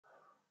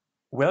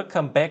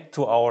Welcome back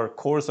to our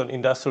course on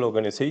industrial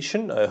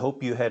organization. I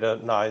hope you had a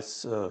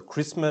nice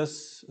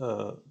Christmas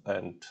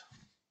and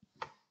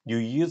New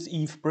Year's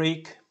Eve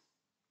break.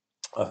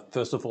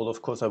 First of all,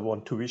 of course, I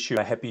want to wish you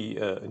a happy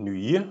new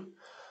year.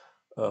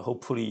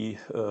 Hopefully,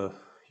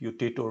 you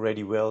did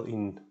already well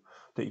in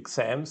the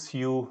exams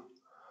you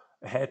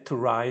had to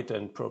write,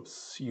 and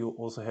perhaps you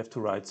also have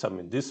to write some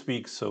in this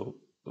week. So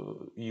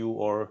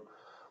you are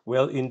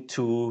well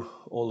into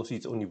all of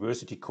these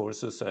university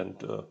courses,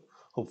 and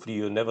hopefully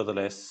you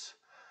nevertheless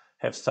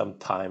have some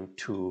time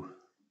to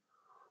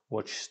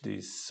watch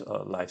this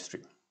live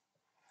stream.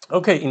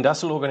 Okay,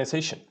 industrial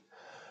organization.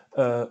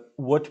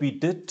 What we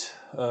did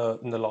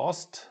in the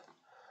last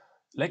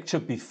lecture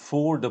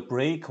before the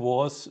break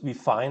was we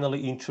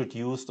finally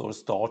introduced or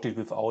started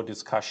with our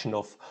discussion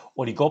of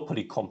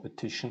oligopoly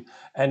competition,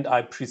 and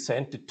I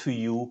presented to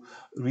you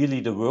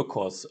really the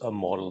workhorse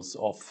models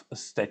of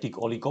static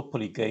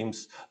oligopoly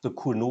games, the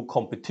Cournot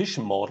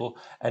competition model,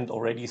 and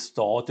already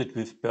started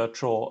with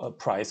Bertrand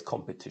price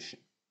competition.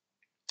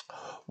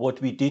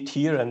 What we did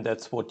here, and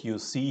that's what you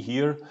see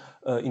here,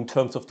 in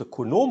terms of the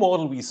Cournot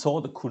model, we saw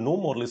the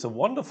Cournot model is a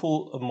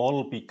wonderful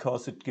model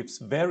because it gives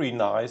very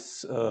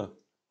nice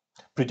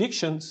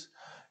predictions.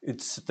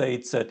 It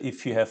states that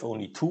if you have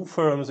only two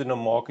firms in a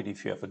market,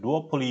 if you have a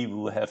duopoly, we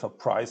will have a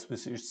price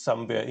which is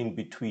somewhere in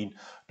between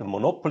the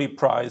monopoly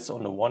price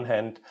on the one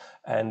hand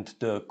and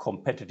the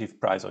competitive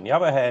price on the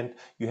other hand.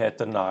 You had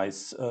the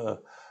nice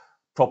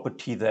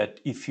property that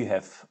if you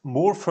have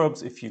more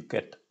firms, if you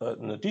get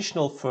an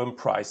additional firm,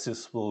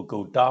 prices will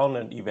go down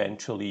and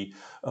eventually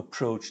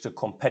approach the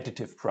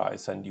competitive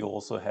price. And you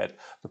also had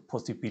the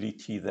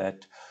possibility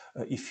that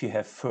if you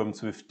have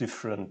firms with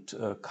different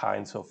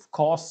kinds of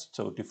costs,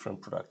 so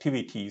different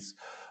productivities,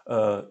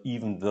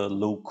 even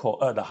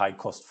the high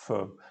cost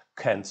firm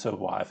can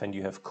survive, and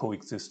you have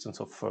coexistence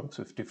of firms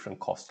with different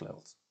cost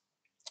levels.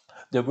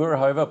 There were,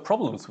 however,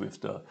 problems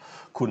with the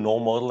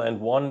Cournot model, and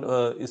one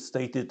is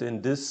stated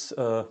in this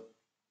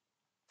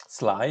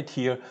slide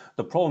here.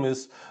 The problem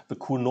is the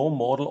Cournot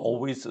model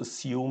always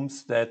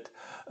assumes that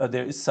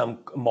there is some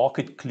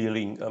market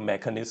clearing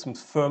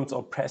mechanisms. Firms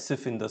are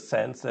passive in the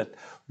sense that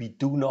we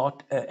do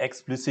not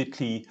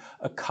explicitly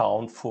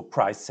account for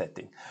price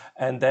setting.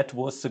 And that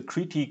was the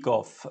critique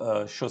of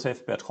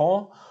Joseph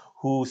Bertrand,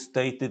 who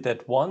stated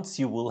that once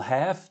you will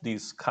have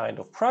this kind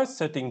of price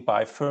setting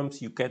by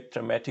firms, you get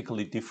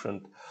dramatically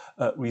different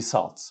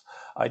results.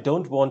 I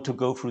don't want to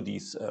go through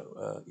this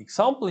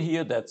example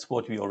here, that's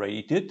what we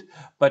already did,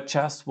 but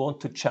just want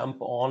to jump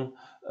on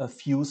a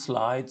few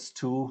slides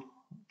to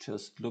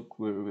just look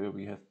where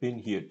we have been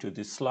here to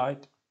this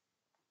slide.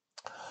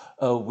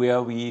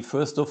 Where we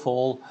first of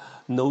all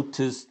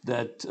noticed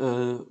that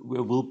there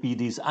will be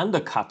this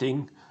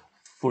undercutting.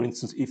 For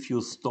instance, if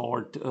you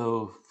start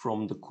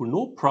from the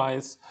Cournot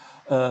price,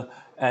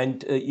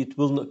 and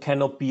it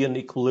cannot be an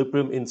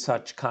equilibrium in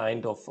such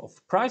kind of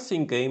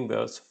pricing game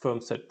where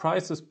firms set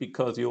prices,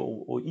 because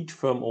each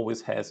firm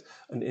always has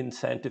an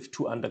incentive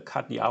to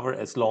undercut the other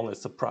as long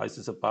as the price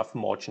is above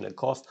marginal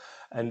cost.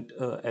 And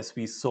as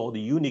we saw,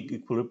 the unique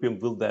equilibrium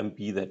will then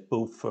be that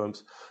both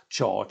firms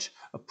charge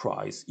a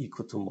price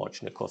equal to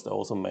marginal cost. I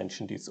also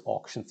mentioned these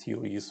auction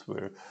theories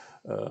where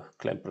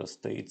Klemperer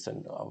states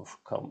and our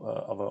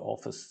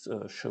office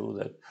show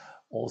that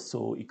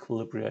also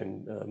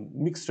equilibrium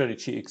mixed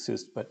strategy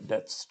exists, but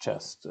that's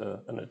just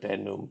an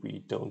addendum.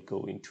 We don't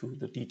go into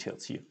the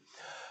details here.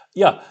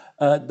 Yeah,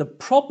 the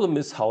problem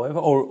is, however,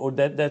 or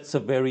that's a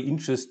very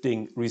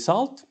interesting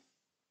result,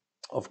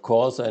 of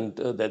course, and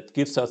that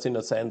gives us, in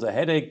a sense, a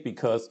headache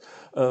because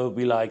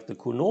we like the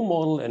Cournot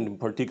model and in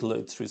particular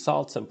its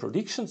results and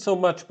predictions so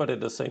much, but at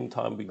the same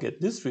time we get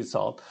this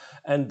result,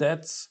 and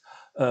that's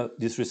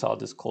this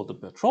result is called the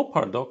Bertrand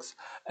paradox,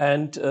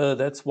 and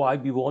that's why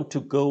we want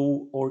to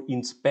go or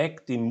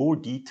inspect in more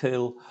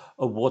detail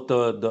what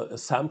the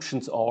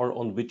assumptions are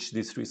on which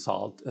this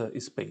result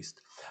is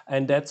based.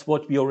 And that's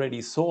what we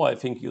already saw. I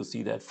think you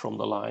see that from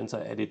the lines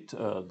I added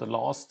in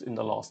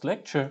the last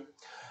lecture,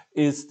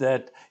 is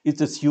that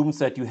it assumes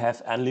that you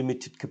have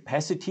unlimited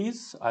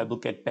capacities. I will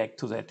get back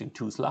to that in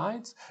 2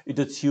 slides. It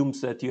assumes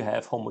that you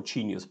have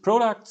homogeneous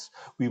products.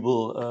 We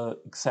will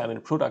examine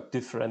product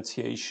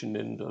differentiation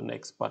in the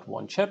next but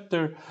 1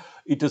 chapter.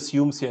 It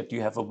assumes that you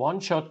have a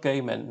one-shot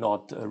game and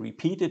not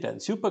repeated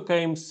and super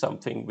games,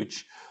 something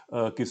which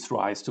gives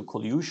rise to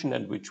collusion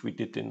and which we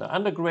did in the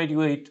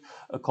undergraduate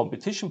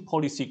competition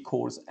policy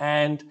course.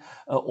 And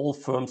all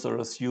firms are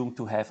assumed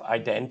to have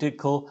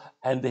identical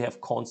and they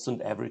have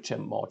constant average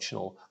and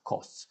marginal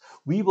costs.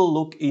 We will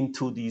look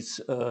into these,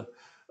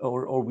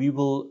 we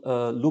will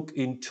look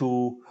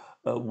into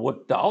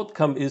what the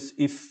outcome is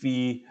if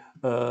we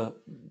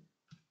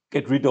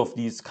get rid of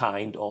these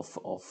kind of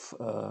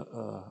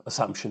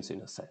assumptions,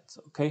 in a sense.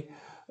 Okay,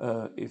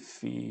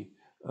 if we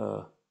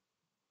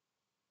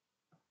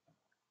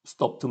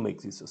stop to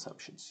make these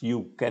assumptions,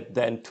 you get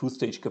then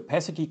 2-stage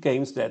capacity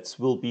games. That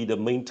will be the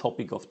main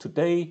topic of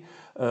today.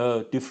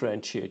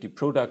 Differentiated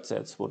products,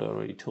 that's what I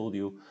already told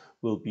you,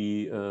 will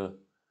be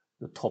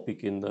the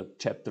topic in the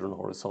chapter on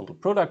horizontal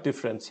product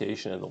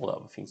differentiation, and all the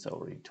other things I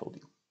already told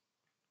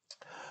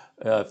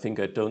you. I think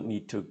I don't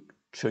need to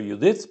show you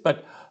this,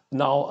 but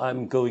now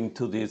I'm going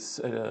to this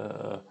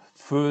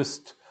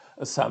first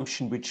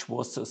assumption, which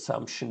was the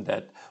assumption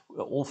that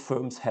all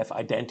firms have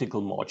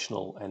identical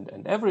marginal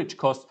and average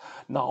cost.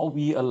 Now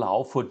we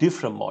allow for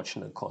different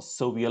marginal costs.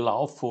 So we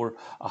allow for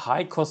a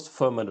high cost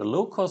firm and a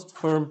low cost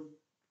firm.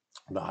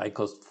 The high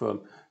cost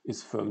firm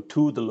is firm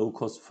 2, the low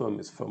cost firm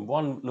is firm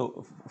 1.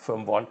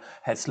 Firm 1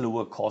 has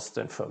lower cost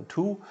than firm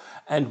 2.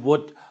 And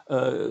what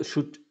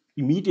should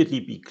immediately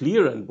be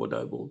clear, and what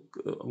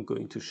I'm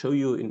going to show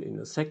you in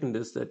a second,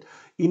 is that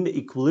in the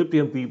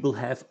equilibrium we will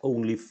have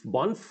only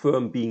one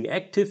firm being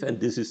active, and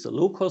this is the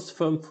low cost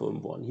firm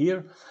 1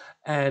 here,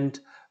 and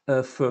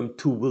firm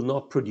 2 will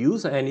not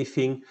produce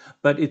anything,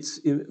 but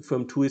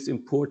firm 2 is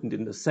important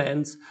in the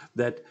sense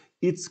that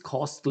its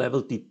cost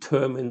level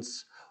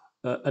determines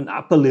an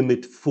upper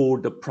limit for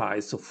the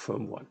price of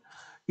firm 1.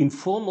 In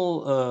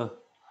formal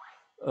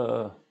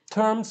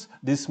terms,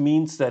 this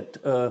means that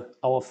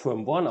our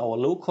firm 1, our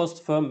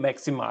low-cost firm,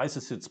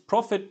 maximizes its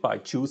profit by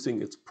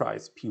choosing its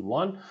price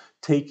P1,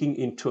 taking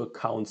into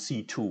account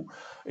C2.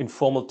 In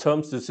formal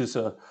terms, this is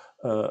an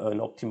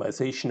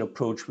optimization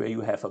approach where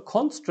you have a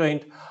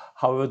constraint.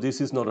 However,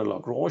 this is not a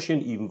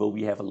Lagrangian, even though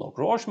we have a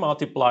Lagrange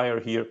multiplier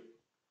here.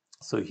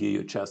 So here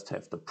you just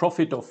have the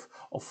profit of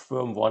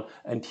firm 1,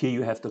 and here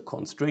you have the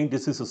constraint.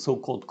 This is a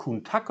so-called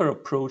Kuhn-Tucker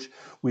approach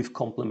with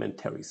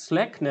complementary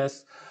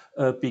slackness,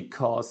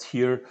 because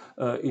here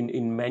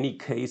in many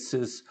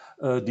cases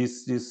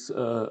this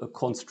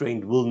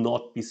constraint will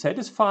not be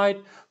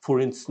satisfied. For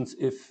instance,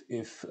 if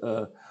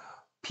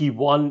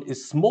P1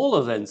 is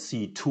smaller than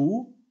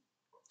C2,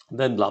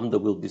 then lambda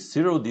will be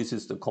 0. This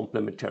is the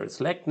complementary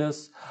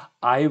slackness.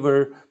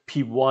 Either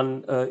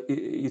P1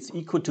 is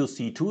equal to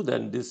C2,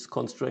 then this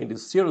constraint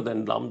is 0,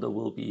 then lambda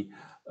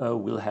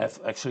will have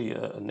actually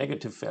a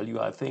negative value,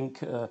 I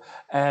think.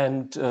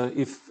 And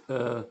if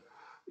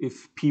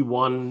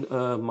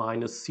P1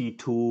 minus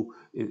C2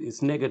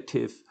 is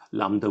negative,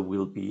 lambda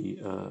will be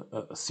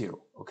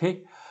 0.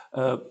 Okay.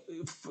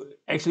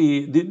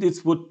 Actually,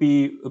 this would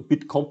be a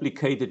bit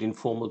complicated in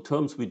formal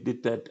terms. We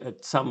did that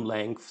at some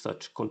length,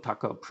 such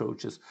Kuhn-Tucker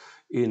approaches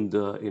in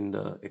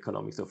the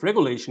economics of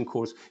regulation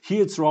course.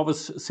 Here it's rather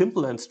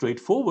simple and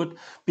straightforward,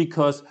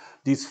 because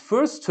this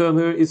first term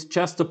here is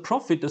just a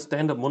profit, a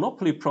standard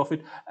monopoly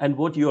profit, and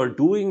what you are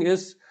doing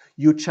is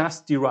you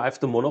just derive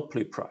the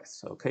monopoly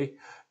price, okay,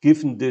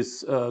 given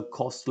this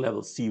cost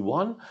level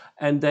C1,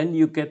 and then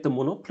you get the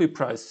monopoly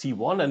price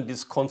C1, and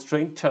this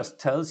constraint just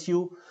tells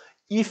you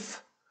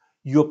if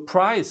your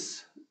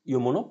price, your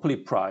monopoly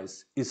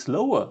price, is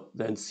lower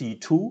than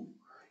C2,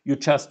 you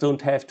just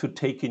don't have to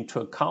take into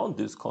account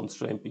this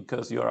constraint,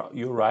 because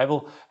your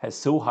rival has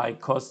so high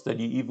costs that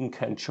you even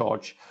can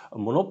charge a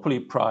monopoly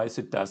price.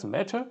 It doesn't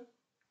matter.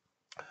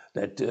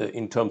 That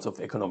in terms of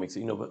economics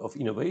of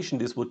innovation,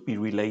 this would be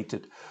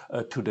related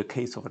to the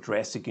case of a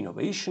drastic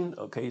innovation.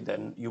 Okay,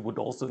 then you would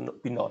also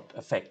be not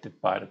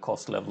affected by the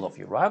cost level of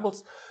your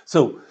rivals.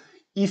 So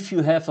if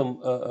you have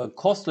a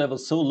cost level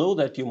so low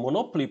that your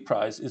monopoly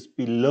price is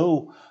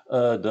below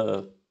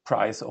the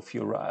price of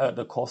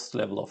the cost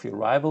level of your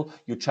rival,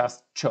 you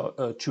just charge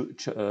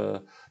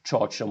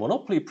the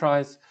monopoly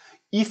price.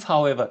 If,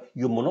 however,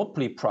 your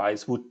monopoly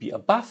price would be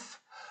above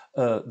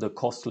the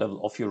cost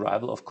level of your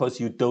rival, of course,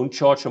 you don't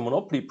charge a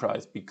monopoly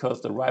price,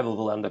 because the rival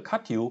will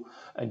undercut you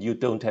and you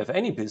don't have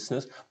any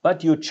business,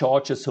 but you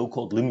charge a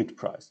so-called limit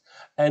price.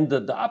 And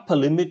the upper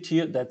limit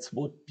here, that's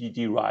what we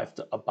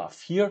derived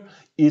above here,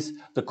 is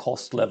the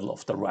cost level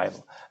of the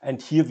rival.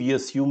 And here we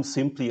assume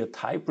simply a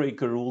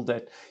tiebreaker rule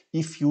that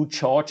if you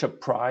charge a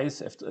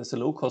price as a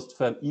low-cost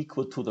firm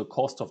equal to the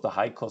cost of the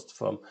high-cost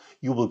firm,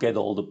 you will get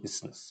all the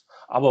business.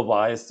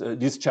 Otherwise,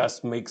 this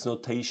just makes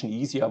notation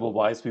easy.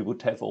 Otherwise, we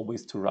would have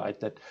always to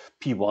write that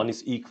P1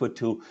 is equal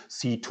to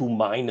C2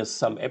 minus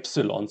some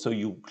epsilon. So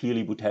you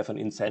clearly would have an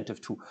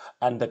incentive to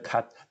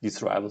undercut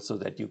this rival so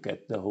that you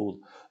get the whole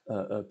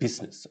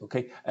business.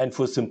 Okay. And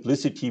for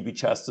simplicity, we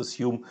just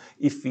assume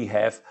if we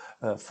have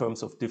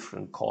firms of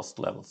different cost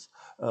levels,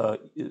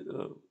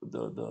 the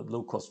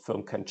low-cost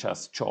firm can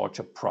just charge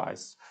a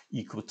price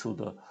equal to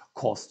the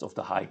cost of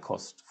the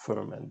high-cost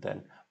firm and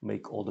then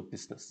make all the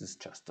business. This is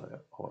just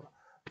our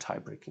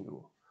tie-breaking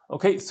rule.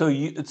 Okay, so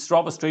it's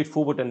rather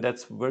straightforward, and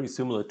that's very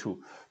similar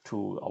to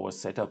our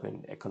setup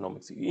in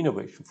economics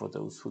innovation for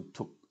those who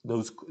took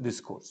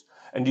this course.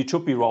 And it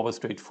should be rather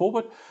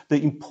straightforward.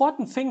 The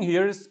important thing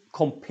here is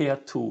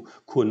compared to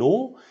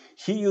Cournot,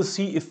 here you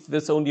see if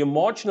there's only a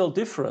marginal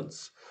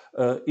difference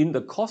in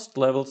the cost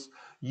levels,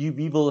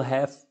 we will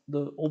have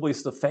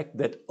always the fact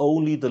that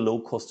only the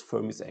low-cost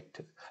firm is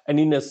active. And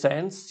in a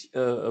sense,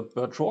 a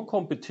Bertrand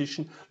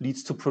competition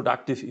leads to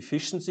productive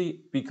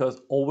efficiency,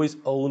 because always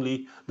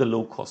only the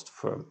low-cost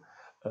firm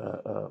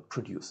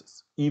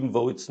produces, even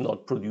though it's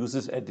not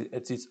produces at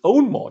its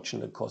own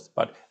marginal cost,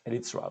 but at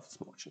its rival's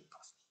marginal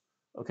cost.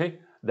 Okay,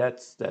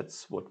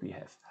 that's what we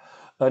have.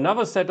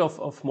 Another set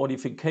of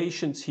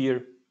modifications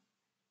here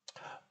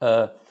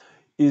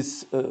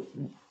is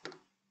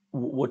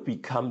what we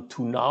come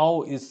to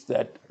now is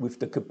that with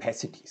the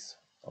capacities,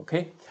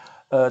 okay?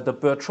 The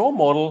Bertrand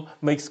model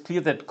makes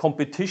clear that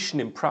competition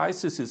in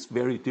prices is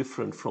very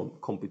different from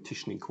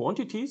competition in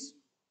quantities.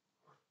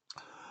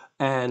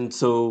 And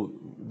so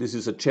this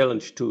is a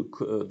challenge to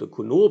the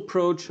Cournot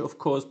approach, of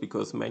course,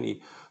 because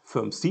many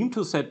firms seem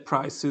to set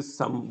prices.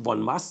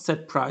 One must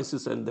set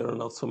prices, and there are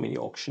not so many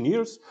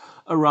auctioneers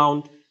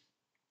around.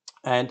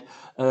 And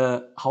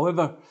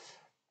however,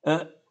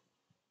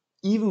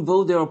 even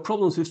though there are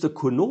problems with the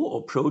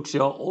Cournot approach,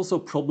 there are also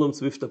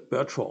problems with the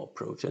Bertrand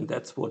approach. And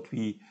that's what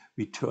we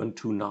turn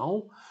to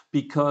now,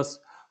 because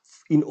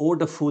in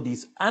order for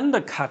this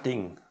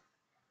undercutting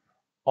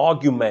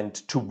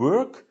argument to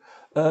work,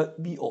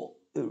 we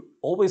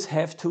always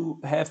have to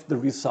have the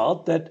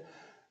result that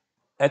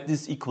at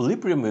this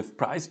equilibrium with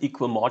price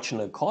equal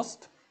marginal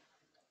cost,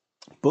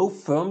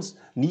 both firms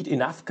need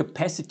enough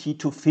capacity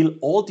to fill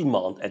all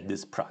demand at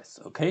this price,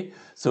 okay?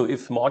 So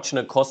if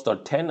marginal costs are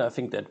 10, I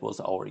think that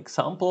was our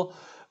example,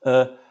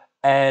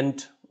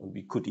 and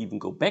we could even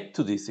go back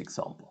to this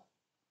example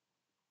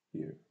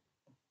here,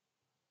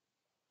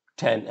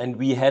 10, and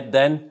we had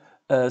then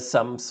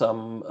some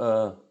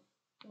I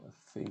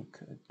think,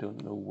 I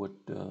don't know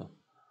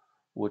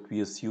what we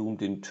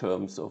assumed in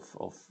terms of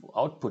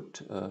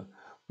output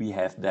we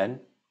have then.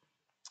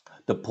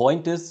 The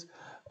point is,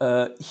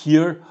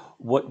 here,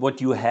 what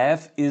you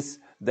have is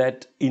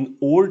that in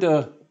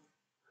order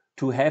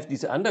to have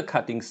these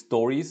undercutting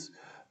stories,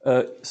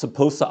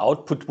 suppose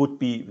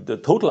the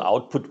total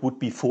output would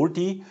be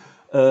 40,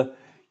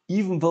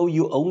 even though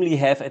you only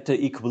have at the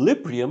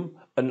equilibrium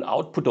an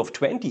output of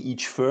 20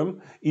 each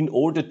firm, in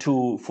order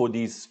for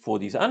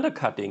these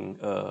undercutting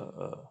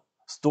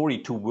story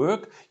to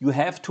work, you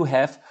have to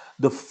have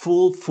the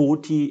full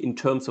 40 in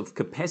terms of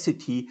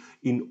capacity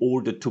in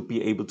order to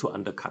be able to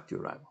undercut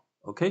your rival.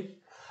 Okay?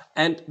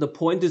 And the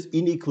point is,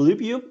 in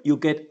equilibrium, you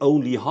get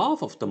only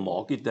half of the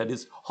market. That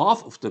is,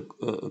 half of the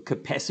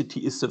capacity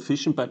is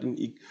sufficient,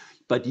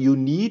 but you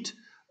need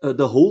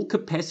the whole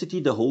capacity,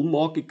 the whole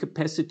market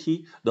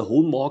capacity, the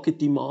whole market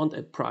demand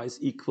at price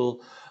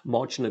equal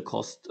marginal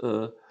cost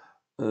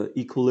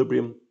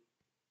equilibrium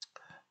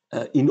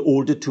in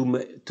order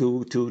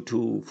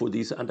for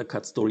this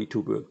undercut story to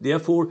work.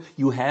 Therefore,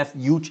 you have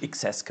huge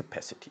excess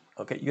capacity.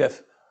 Okay, you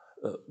have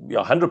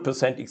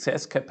 100%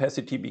 excess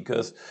capacity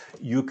because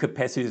your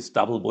capacity is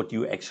double what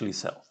you actually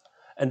sell,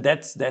 and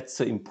that's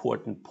an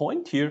important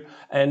point here.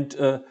 And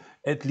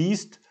at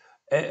least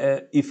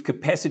if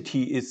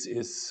capacity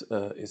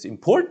is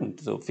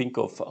important, so think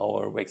of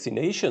our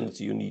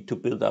vaccinations. You need to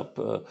build up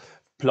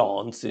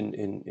plants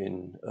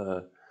in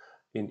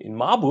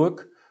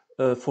Marburg,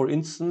 for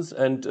instance,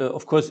 and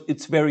of course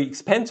it's very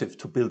expensive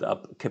to build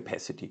up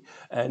capacity.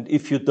 And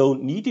if you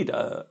don't need it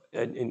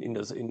in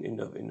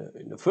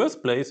the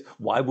first place,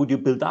 why would you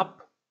build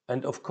up?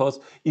 And of course,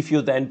 if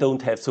you then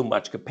don't have so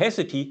much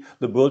capacity,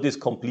 the world is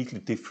completely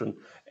different,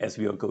 as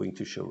we are going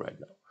to show right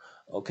now.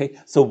 Okay,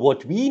 so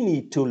what we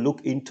need to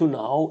look into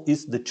now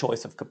is the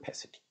choice of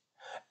capacity.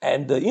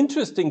 And the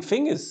interesting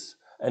thing is,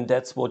 and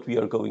that's what we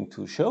are going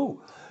to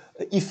show,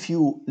 if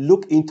you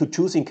look into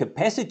choosing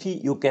capacity,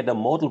 you get a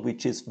model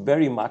which is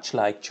very much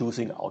like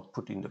choosing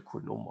output in the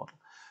Cournot model.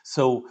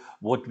 So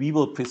what we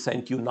will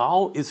present you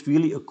now is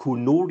really a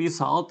Cournot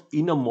result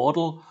in a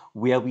model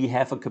where we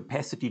have a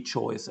capacity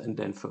choice and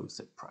then firm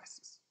set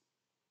prices.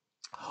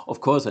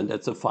 Of course, and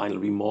that's a final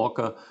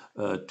remark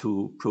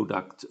to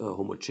product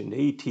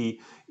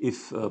homogeneity.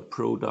 If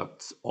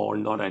products are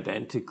not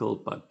identical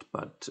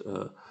but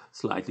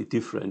slightly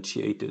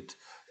differentiated,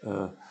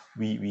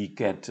 we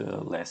get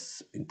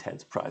less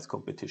intense price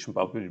competition,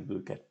 but we will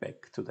get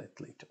back to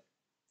that later.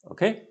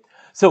 Okay,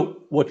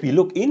 so what we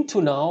look into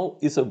now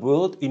is a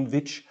world in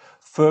which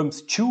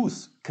firms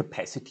choose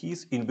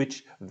capacities, in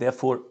which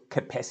therefore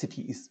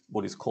capacity is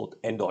what is called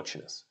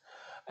endogenous.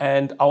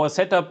 And our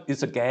setup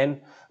is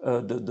again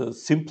the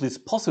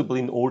simplest possible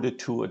in order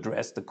to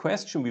address the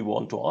question we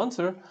want to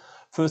answer.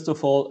 First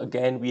of all,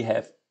 again, we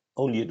have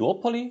only a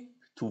duopoly,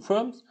 two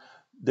firms.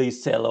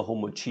 These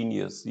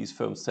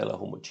firms sell a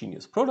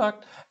homogeneous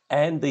product,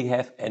 and they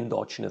have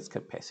endogenous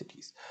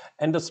capacities.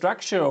 And the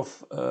structure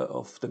of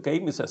the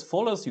game is as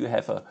follows. You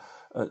have a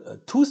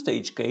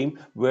two-stage game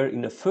where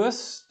in the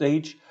first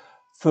stage,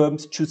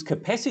 firms choose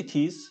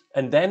capacities,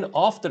 and then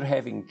after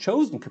having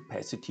chosen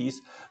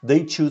capacities,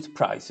 they choose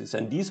prices,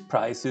 and these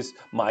prices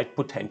might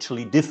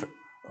potentially differ,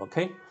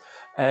 okay?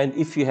 And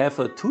if you have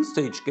a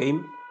two-stage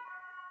game,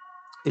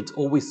 it's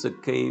always the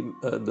game,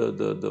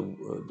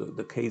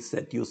 the case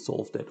that you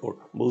solve that, or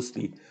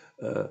mostly,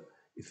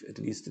 if at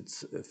least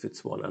if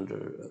it's one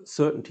under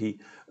certainty,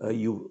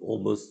 you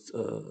always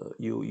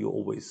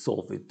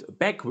solve it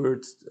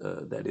backwards.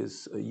 That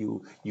is,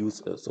 you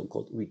use a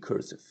so-called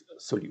recursive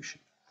solution.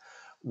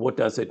 What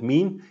does it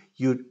mean?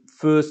 You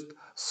first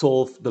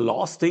solve the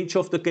last stage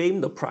of the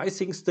game, the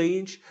pricing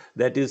stage.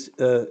 That is,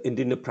 and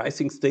in the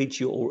pricing stage,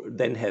 you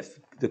then have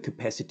the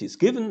capacities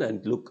given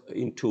and look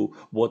into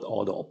what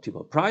are the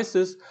optimal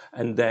prices,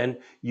 and then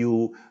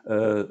you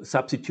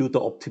substitute the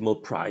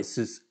optimal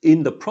prices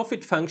in the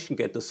profit function,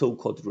 get the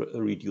so-called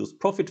reduced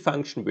profit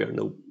function, where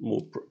no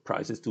more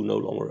prices do no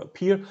longer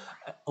appear,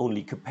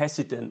 only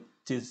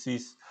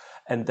capacities,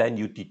 and then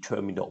you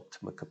determine the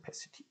optimal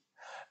capacity.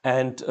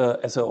 And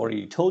as I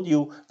already told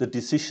you, the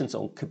decisions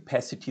on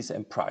capacities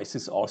and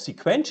prices are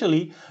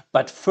sequentially,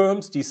 but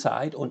firms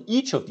decide on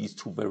each of these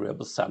two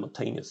variables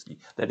simultaneously.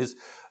 That is,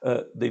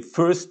 they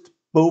first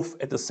both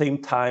at the same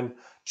time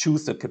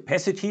choose the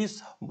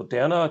capacities.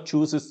 Moderna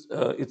chooses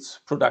its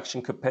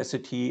production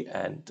capacity,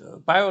 and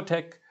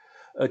biotech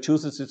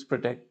chooses its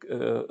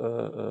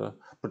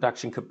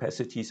production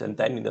capacities. And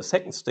then in the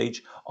second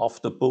stage,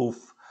 after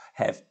both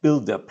have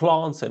built their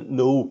plants and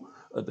know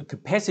the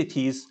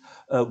capacities,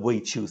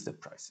 we choose the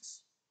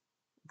prices.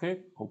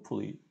 Okay,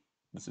 hopefully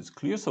this is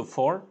clear so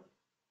far.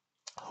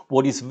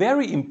 What is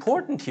very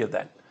important here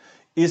then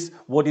is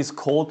what is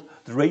called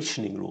the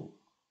rationing rule.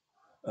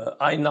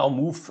 I now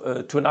move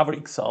to another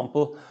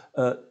example.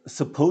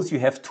 Suppose you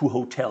have two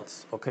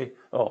hotels. Okay.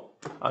 Oh,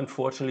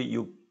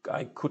 unfortunately,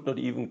 I could not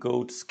even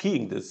go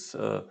skiing this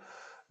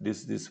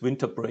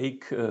winter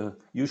break.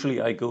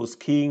 Usually, I go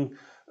skiing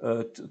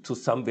to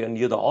somewhere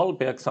near the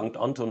Arlberg, St.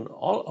 Anton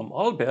am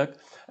Arlberg,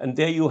 and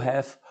there you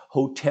have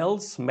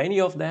hotels, many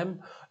of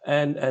them,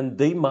 and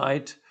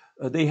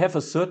they have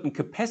a certain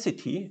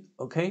capacity.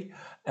 Okay,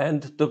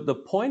 and the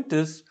point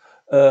is.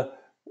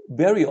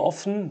 Very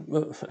often,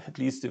 at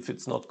least if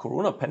it's not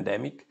Corona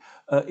pandemic,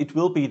 it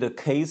will be the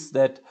case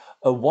that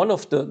one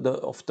of the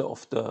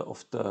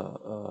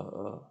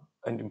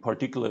and in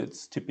particular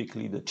it's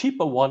typically the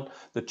cheaper one,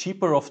 the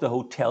cheaper of the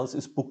hotels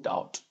is booked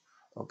out.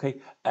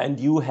 Okay, and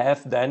you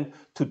have then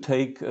to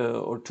take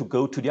or to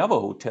go to the other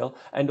hotel,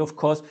 and of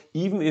course,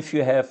 even if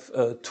you have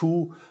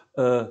two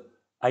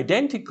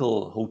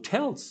identical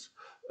hotels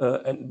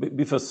and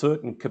with a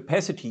certain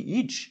capacity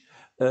each,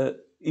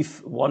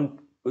 if one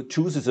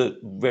chooses a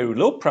very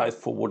low price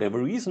for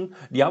whatever reason,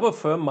 the other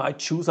firm might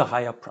choose a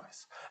higher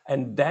price.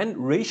 And then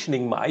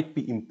rationing might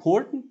be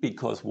important,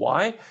 because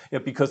why? Yeah,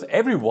 because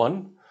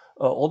everyone,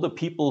 all the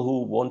people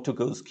who want to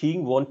go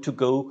skiing want to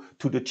go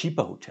to the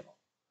cheaper hotel.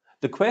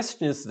 The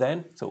question is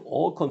then, so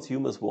all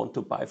consumers want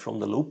to buy from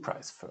the low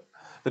price firm.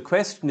 The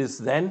question is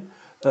then,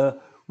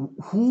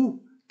 who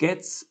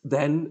gets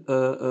then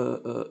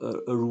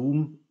a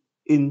room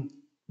in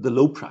the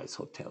low price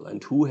hotel,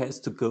 and who has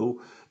to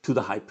go to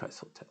the high price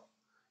hotel?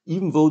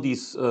 Even though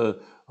these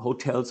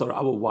hotels are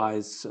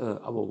otherwise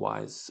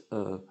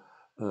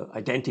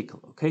identical.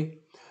 Okay,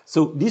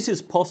 so this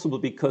is possible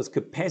because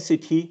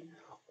capacity,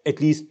 at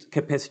least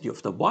capacity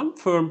of the one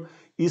firm,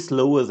 is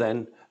lower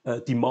than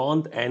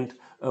demand, and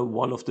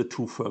one of the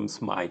two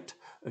firms might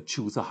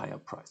choose a higher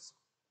price.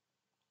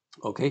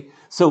 Okay,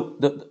 so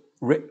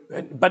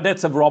but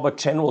that's a rather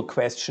general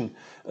question.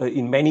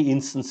 In many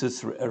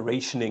instances,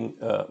 rationing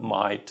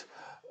might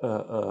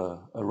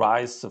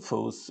arise.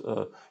 Suppose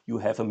you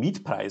have a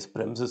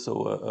Mietpreisbremse,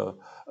 so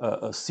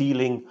a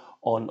ceiling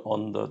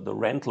on the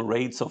rental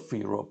rates of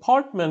your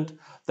apartment.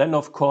 Then,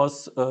 of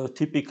course,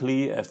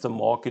 typically, if the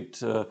market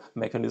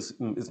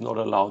mechanism is not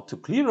allowed to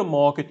clear a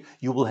market,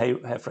 you will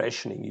have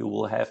rationing. You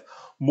will have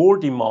more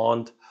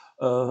demand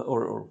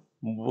or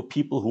more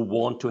people who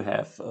want to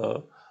have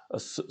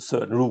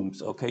certain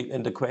rooms. Okay,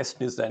 and the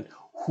question is then,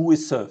 who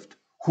is served?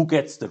 Who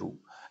gets the room?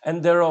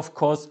 And there are, of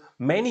course,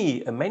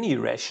 many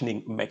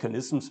rationing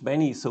mechanisms,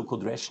 many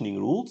so-called rationing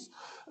rules.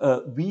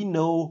 We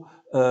know,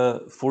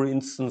 for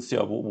instance,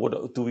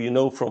 what do we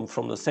know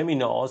from the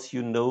seminars?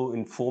 You know,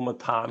 in former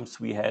times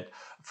we had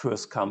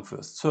first come,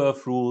 first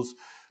serve rules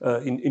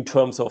in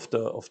terms of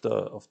the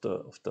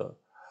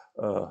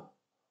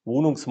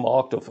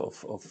Wohnungsmarkt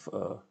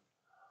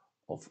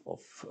of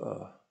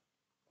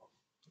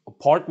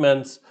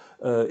apartments.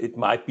 It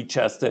might be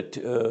just that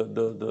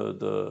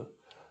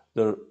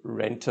the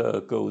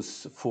renter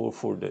goes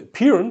for the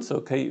appearance.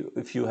 Okay,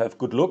 if you have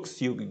good looks,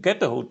 you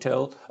get the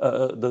hotel,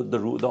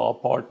 the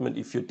apartment.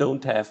 If you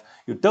don't have,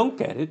 you don't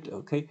get it.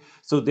 Okay,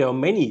 so there are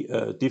many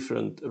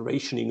different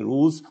rationing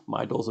rules.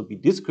 Might also be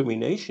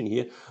discrimination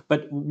here,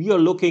 but we are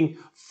looking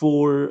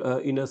for,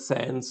 in a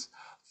sense,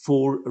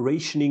 for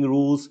rationing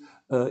rules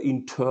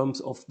in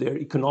terms of their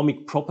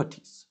economic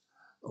properties.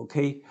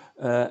 Okay,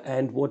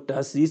 and what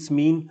does this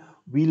mean?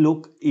 We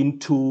look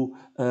into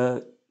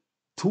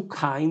two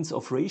kinds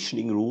of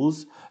rationing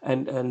rules,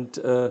 and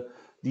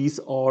these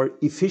are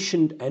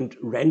efficient and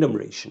random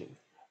rationing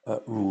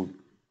rule.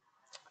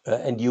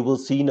 And you will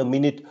see in a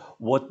minute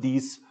what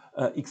these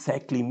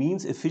exactly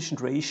means.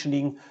 Efficient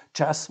rationing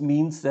just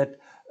means that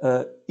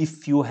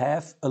if you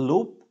have a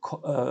low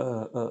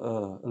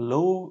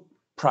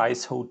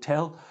price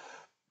hotel,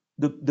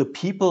 the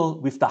people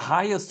with the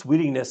highest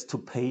willingness to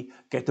pay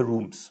get the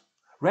rooms.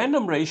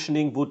 Random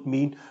rationing would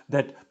mean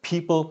that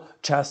people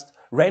just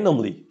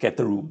randomly get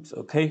the rooms,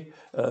 okay?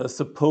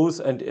 Suppose,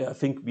 and I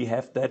think we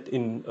have that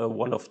in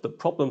one of the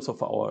problems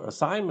of our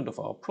assignment, of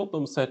our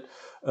problem set,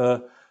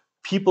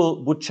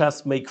 people would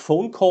just make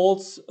phone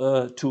calls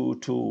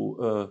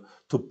to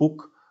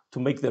book, to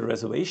make their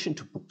reservation,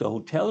 to book the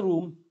hotel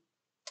room.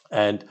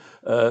 And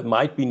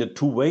might be in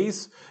two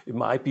ways. It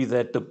might be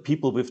that the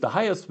people with the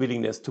highest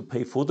willingness to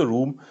pay for the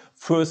room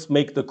first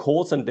make the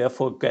calls and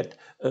therefore get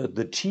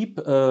the cheap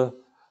room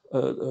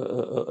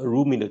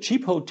in a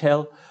cheap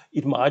hotel.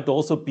 It might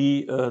also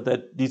be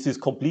that this is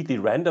completely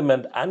random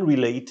and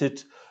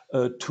unrelated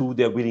to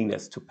their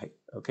willingness to pay.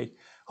 Okay.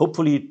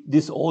 Hopefully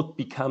this all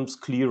becomes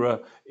clearer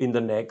in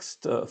the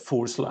next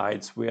 4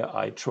 slides, where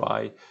I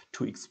try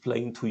to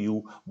explain to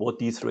you what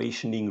these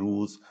rationing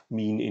rules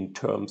mean in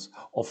terms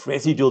of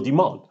residual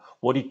demand,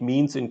 what it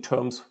means in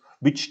terms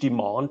which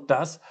demand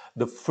does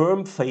the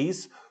firm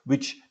face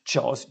which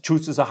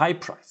chooses a high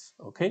price.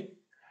 Okay,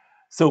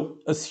 so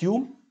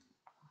assume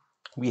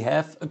we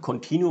have a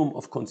continuum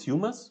of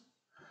consumers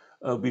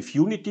with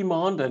unit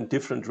demand and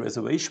different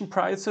reservation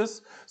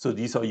prices. So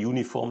these are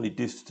uniformly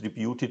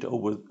distributed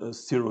over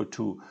 0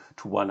 to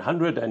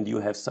 100, and you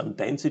have some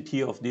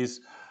density of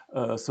this.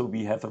 So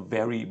we have a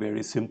very,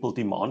 very simple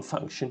demand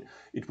function.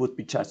 It would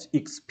be just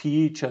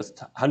xp,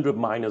 just 100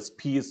 minus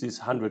p is this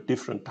 100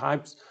 different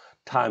types,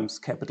 times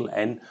capital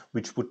N,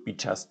 which would be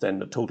just then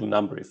the total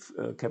number. If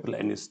capital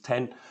N is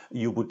 10,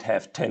 you would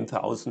have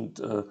 10,000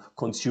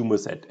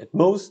 consumers at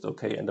most,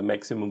 okay, and the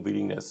maximum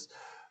willingness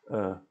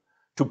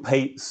to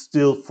pay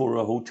still for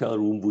a hotel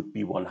room would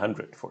be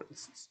 100, for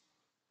instance.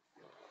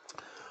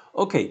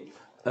 Okay,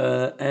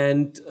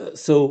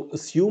 so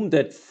assume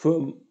that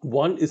firm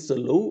 1 is the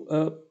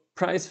low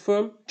price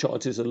firm,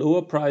 charges a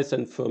lower price,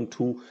 and firm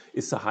 2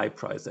 is a high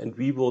price. And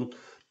we want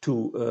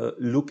to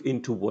look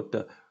into what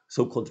the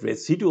so-called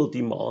residual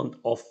demand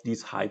of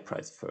these high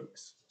price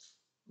firms.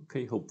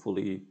 Okay,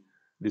 hopefully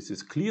this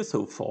is clear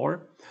so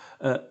far.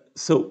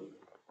 So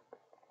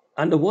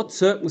under what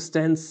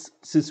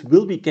circumstances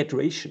will we get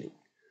rationing?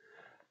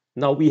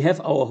 Now we have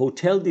our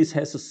hotel. This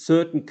has a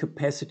certain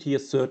capacity, a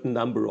certain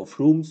number of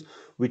rooms,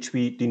 which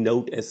we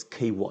denote as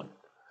K1.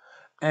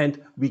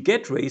 And we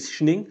get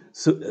rationing.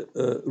 So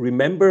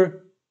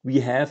remember,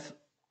 we have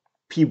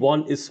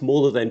P1 is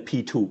smaller than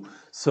P2.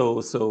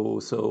 So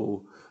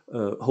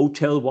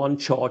Hotel 1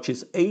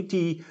 charges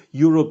 80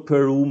 euro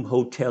per room.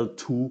 Hotel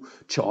 2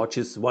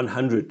 charges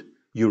 100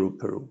 euro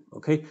per room.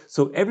 Okay,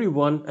 so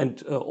everyone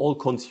and all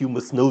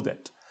consumers know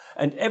that,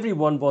 and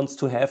everyone wants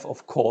to have,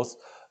 of course,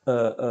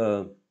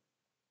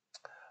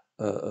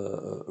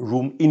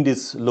 room in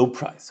this low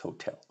price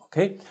hotel.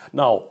 Okay,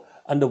 now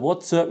under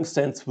what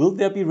circumstance will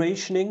there be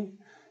rationing?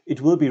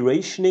 It will be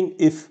rationing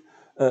if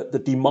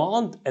the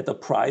demand at a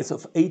price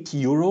of 80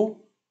 euro,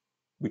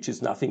 which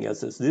is nothing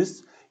else as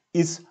this,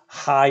 is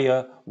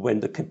higher than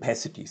the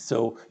capacity.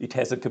 So it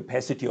has a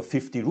capacity of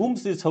 50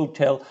 rooms, this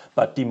hotel,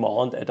 but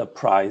demand at a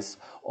price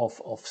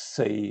of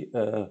say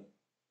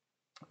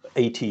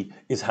 80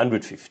 is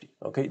 150.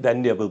 Okay,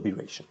 then there will be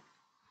rationing.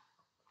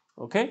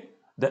 Okay,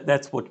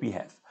 that's what we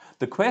have.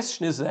 The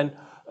question is then,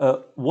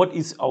 what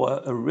is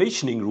our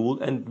rationing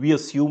rule? And we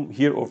assume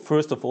here, or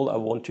first of all, I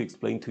want to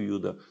explain to you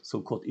the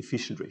so-called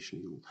efficient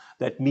rationing rule.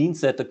 That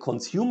means that the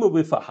consumer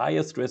with the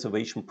highest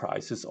reservation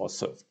prices are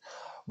served.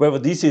 Whether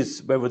this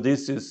is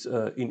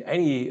in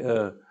any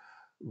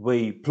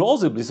way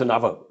plausible is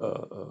another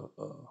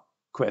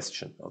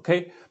question.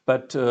 Okay,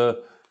 but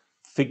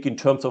think in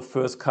terms of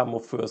first come or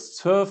first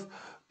serve.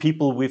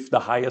 People with the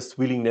highest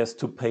willingness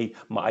to pay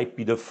might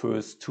be the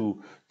first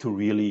to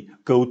really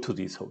go to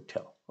this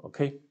hotel.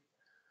 Okay.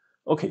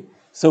 Okay.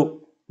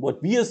 So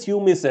what we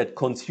assume is that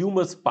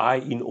consumers buy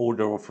in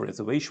order of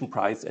reservation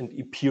price and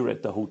appear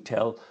at the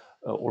hotel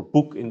or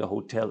book in the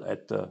hotel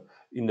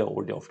in the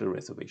order of the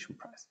reservation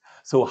price.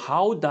 So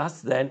how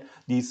does then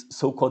this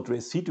so-called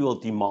residual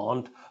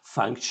demand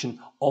function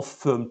of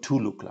firm 2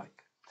 look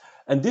like?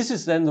 And this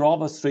is then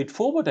rather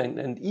straightforward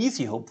and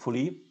easy,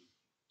 hopefully.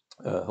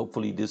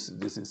 Hopefully this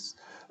is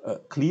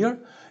clear.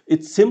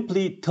 It's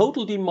simply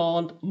total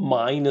demand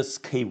minus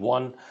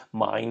K1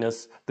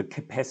 minus the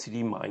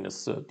capacity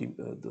minus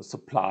the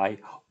supply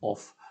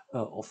of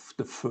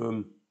the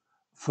firm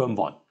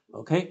 1.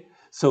 Okay,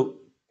 so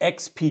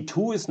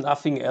XP2 is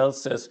nothing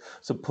else as,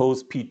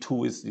 suppose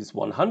P2 is this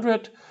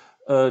 100.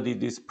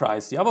 This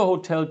price the other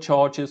hotel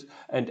charges,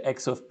 and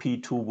X of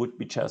P2 would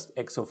be just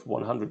X of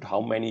 100,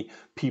 how many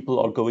people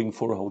are going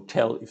for a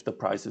hotel if the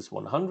price is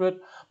 100,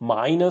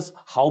 minus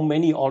how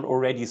many are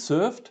already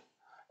served,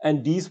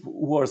 and these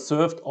who are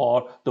served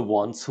are the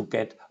ones who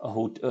get a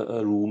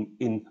room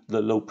in the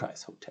low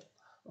price hotel.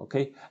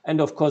 Okay,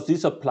 and of course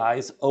this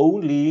applies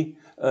only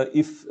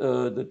if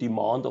the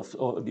demand of,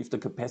 or if the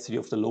capacity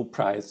of the low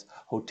price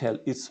hotel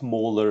is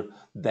smaller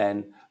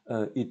than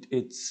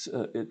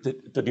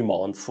the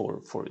demand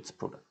for its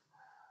product.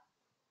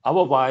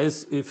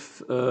 Otherwise,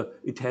 if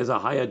it has a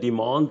higher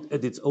demand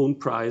at its own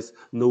price,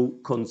 no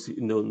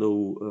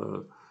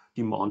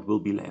demand will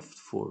be left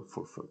for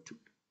firm 2.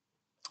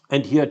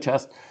 And here,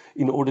 just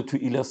in order to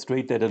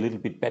illustrate that a little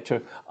bit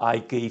better, I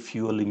gave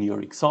you a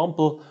linear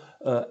example.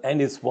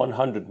 N is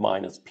 100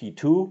 minus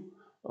P2.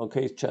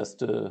 Okay,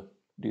 just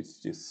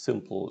this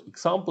simple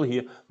example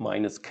here,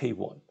 minus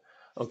K1.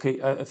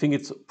 Okay, I think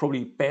it's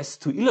probably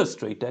best to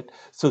illustrate that.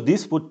 So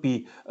this would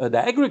be the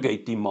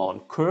aggregate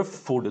demand curve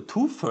for the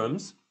two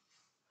firms.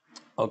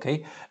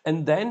 Okay,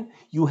 and then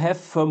you have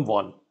firm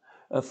 1.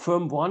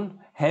 Firm 1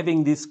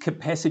 having this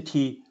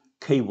capacity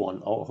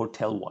K1 or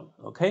hotel 1.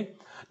 Okay,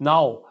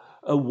 now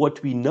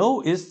what we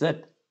know is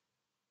that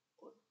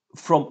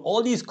from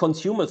all these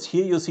consumers,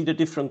 here you see the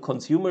different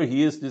consumer.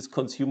 Here is this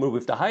consumer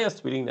with the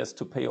highest willingness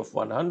to pay of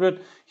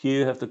 100. Here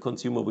you have the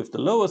consumer with the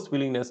lowest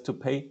willingness to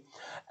pay.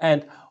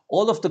 And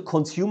all of the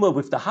consumer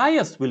with the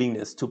highest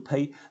willingness to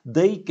pay,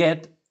 they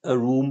get a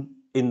room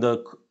in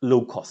the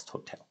low-cost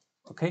hotel.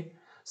 Okay,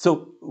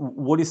 so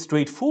what is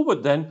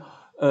straightforward then,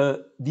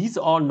 these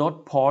are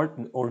not part,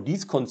 or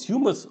these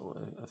consumers,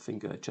 I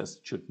think I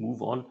just should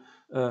move on,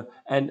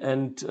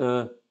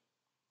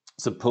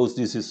 suppose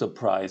this is a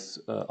price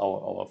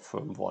our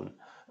firm 1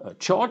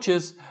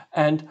 charges.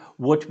 And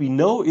what we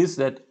know is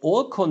that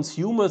all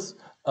consumers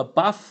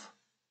above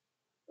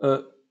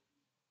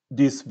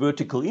this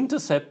vertical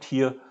intercept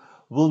here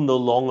will no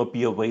longer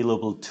be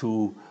available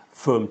to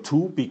firm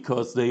 2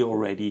 because they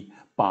already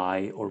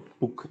buy or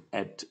book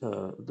at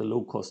the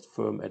low-cost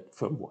firm at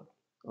firm 1.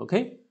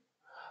 Okay?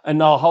 And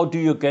now, how do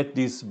you get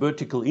this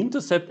vertical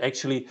intercept?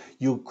 Actually,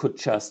 you could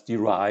just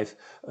derive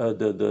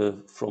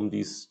from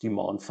this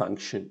demand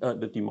function,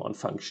 the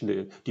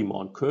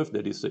demand curve,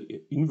 that is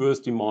the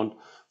inverse demand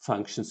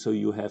function. So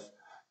you have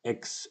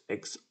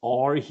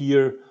XR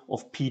here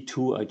of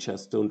P2. I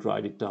just don't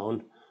write it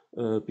down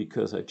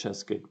because I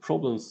just get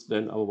problems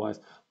then otherwise.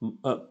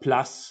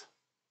 Plus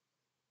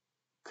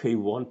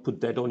K1, put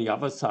that on the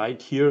other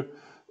side here,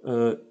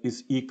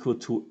 is equal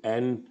to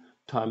N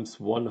times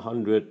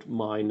 100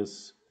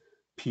 minus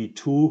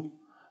P2,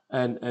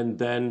 and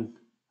then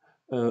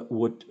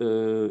would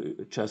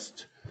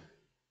just,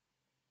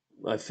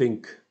 I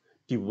think,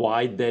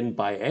 divide then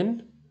by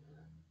N,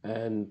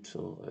 and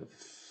so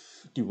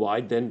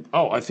divide then,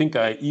 I think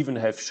I even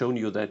have shown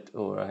you that,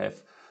 or I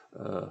have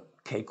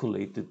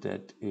calculated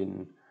that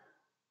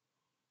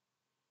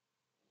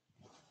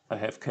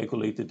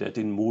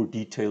in more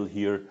detail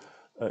here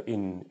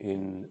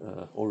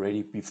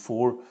already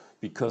before,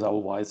 because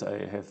otherwise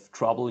I have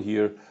trouble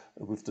here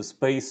with the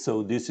space.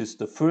 So this is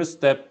the first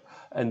step,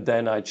 and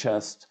then I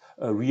just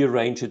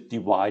rearrange it,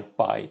 divide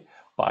by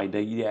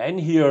the N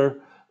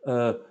here,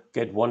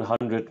 get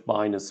 100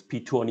 minus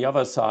P2 on the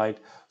other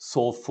side,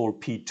 solve for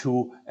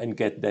P2, and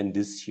get then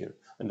this here.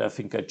 And I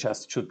think I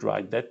just should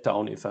write that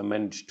down if I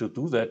manage to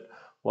do that.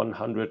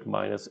 100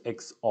 minus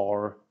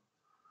XR.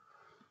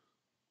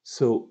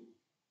 So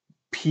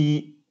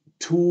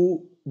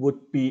P2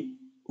 would be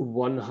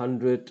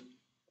 100,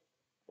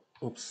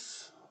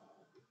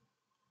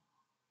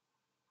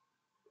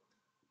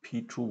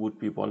 P2 would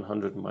be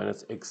 100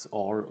 minus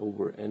XR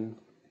over N,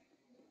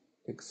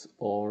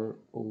 XR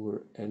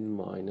over N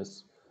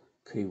minus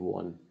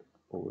K1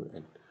 over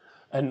N.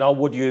 And now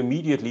what you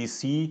immediately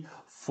see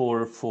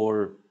for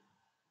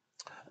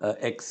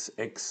x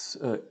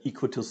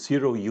equal to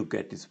 0, you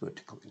get this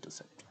vertical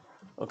intercept.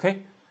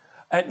 Okay?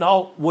 And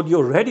now what you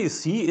already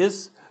see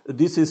is,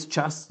 this is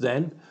just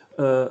then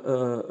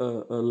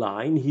a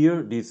line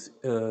here, this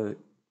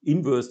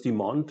inverse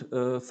demand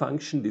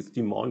function, this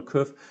demand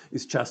curve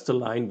is just a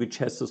line which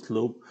has a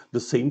slope, the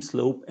same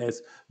slope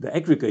as the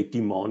aggregate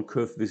demand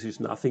curve, which is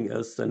nothing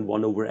else than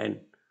 1 over N.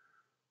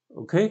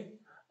 Okay?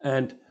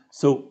 And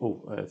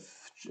so,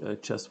 I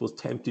just was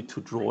tempted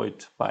to draw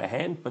it by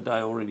hand, but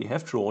I already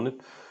have drawn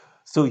it.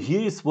 So here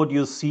is what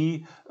you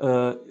see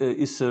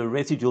is a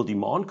residual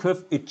demand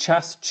curve. It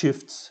just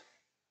shifts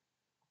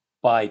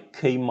by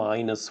k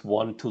minus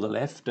 1 to the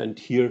left, and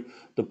here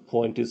the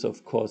point is,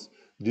 of course,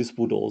 this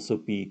would also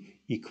be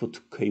equal to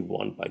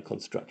k1 by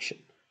construction.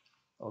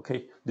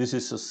 Okay, this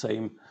is the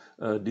same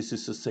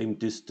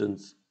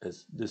distance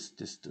as this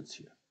distance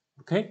here.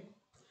 Okay,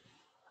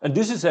 and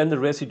this is then the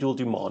residual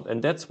demand,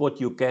 and that's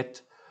what you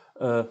get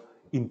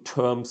in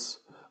terms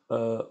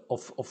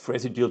of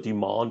residual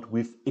demand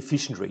with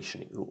efficient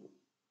rationing rule.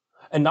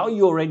 And now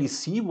you already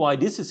see why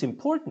this is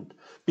important,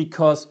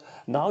 because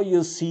now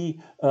you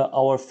see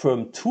our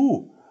firm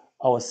 2,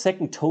 our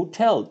second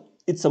hotel,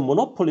 it's a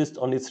monopolist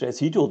on its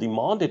residual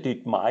demand, that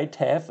it might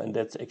have, and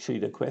that's actually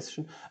the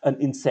question, an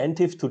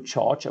incentive to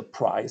charge a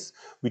price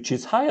which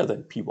is higher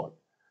than P1.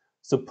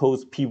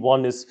 Suppose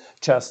P1 is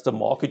just a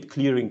market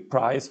clearing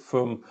price,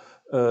 firm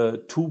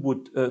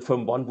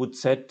 1 would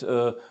set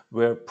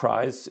where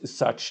price is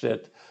such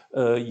that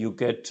you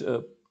get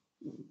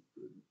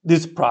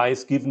this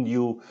price given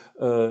you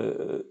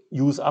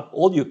use up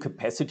all your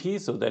capacity,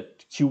 so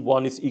that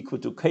Q1 is equal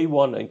to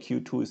K1 and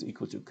Q2 is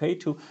equal to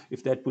K2.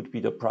 If that would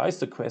be the price,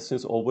 the question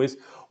is always,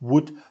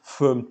 would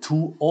firm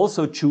 2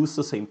 also choose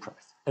the same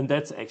price? And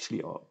that's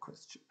actually our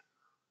question.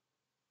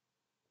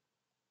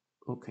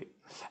 Okay,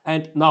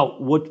 and now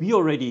what we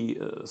already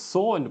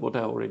saw and what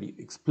I already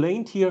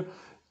explained here,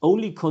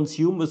 only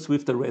consumers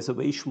with the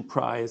reservation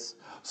price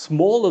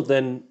smaller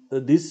than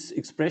this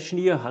expression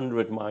here,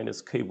 100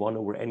 minus K1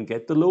 over N,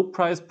 get the low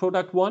price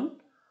product 1,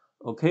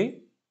 okay?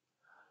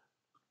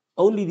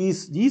 Only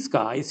these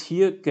guys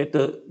here get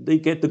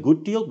the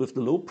good deal with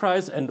the low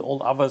price, and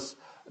all others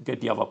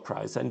get the other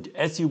price. And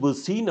as you will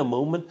see in a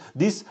moment,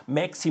 this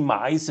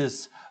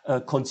maximizes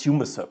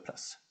consumer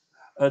surplus.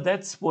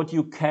 That's what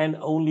you can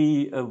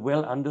only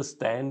well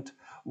understand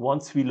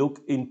once we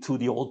look into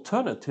the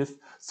alternative,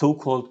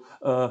 so-called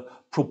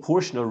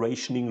proportional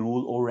rationing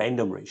rule or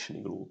random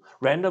rationing rule.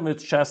 Random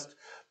is just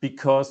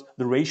because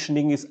the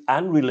rationing is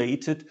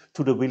unrelated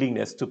to the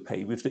willingness to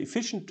pay. With the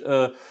efficient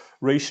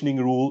rationing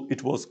rule,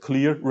 it was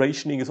clear.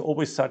 Rationing is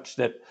always such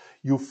that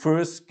you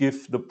first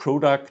give the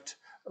product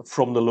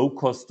from the low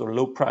cost or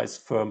low price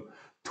firm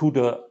to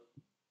the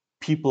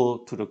people,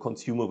 to the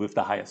consumer with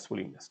the highest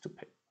willingness to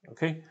pay.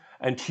 Okay,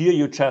 and here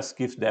you just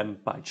give them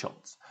by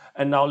chance.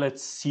 And now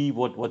let's see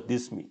what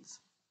this means.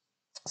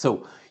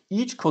 So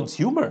each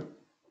consumer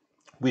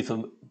with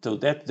so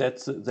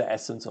that's the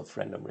essence of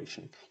random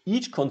rationing.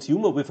 Each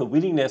consumer with a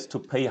willingness to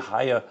pay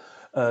higher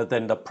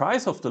than the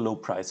price of the low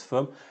price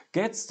firm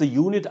gets the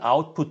unit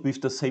output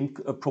with the same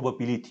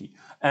probability.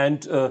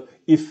 And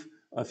if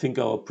I think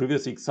our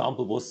previous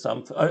example was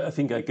something, I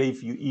think I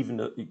gave you even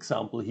an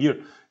example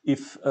here.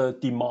 If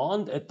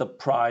demand at the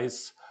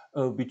price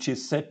which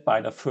is set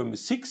by the firm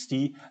is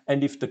 60,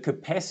 and if the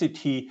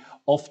capacity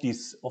of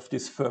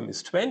this firm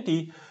is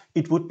 20,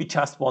 it would be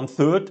just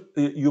 1/3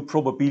 your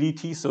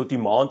probability. So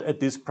demand at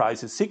this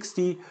price is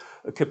 60,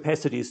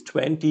 capacity is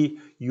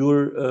 20,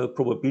 your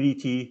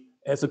probability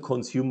as a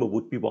consumer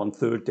would be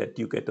 1/3 that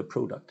you get the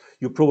product.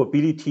 Your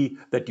probability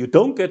that you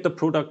don't get the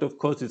product, of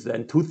course, is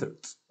then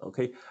 2/3.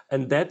 Okay,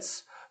 and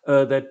that's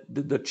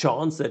the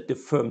chance that the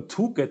firm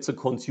 2 gets a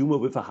consumer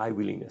with a high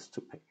willingness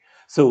to pay.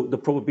 So the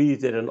probability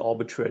that an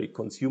arbitrary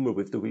consumer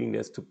with the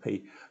willingness to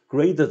pay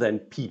greater than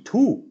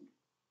P2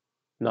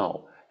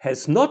 now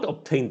has not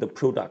obtained the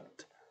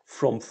product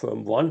from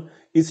firm 1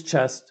 is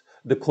just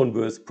the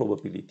converse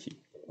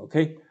probability.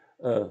 Okay,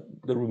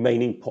 the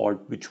remaining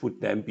part, which would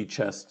then be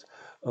just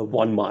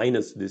 1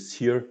 minus this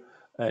here,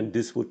 and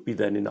this would be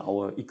then in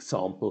our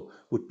example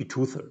would be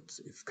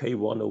 2/3. If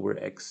K1 over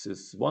X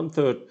is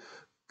 1/3,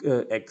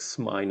 X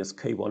minus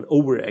K1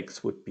 over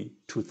X would be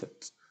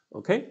 2/3.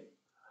 Okay.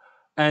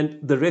 And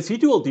the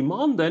residual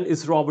demand then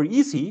is rather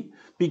easy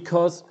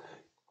because,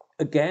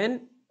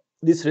 again,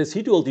 this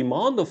residual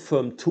demand of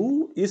firm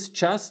 2 is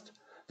just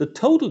the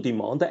total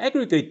demand, the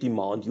aggregate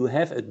demand you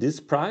have at this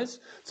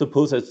price.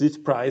 Suppose at this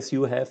price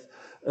you have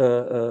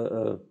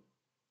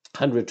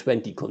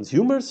 120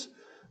 consumers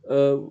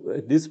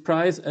at this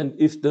price, and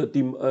if the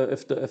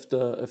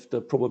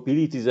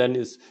probability then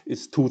is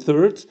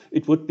 2/3,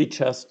 it would be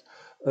just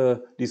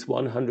this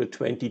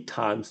 120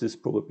 times this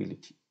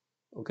probability.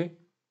 Okay.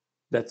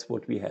 That's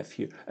what we have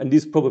here. And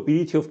this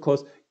probability, of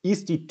course,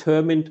 is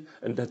determined,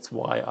 and that's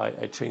why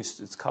I changed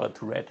its color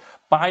to red,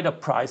 by the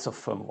price of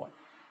firm 1.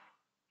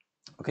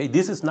 Okay,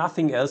 this is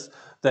nothing else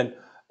than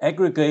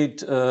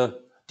aggregate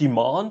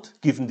demand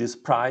given this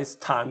price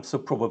times the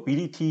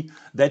probability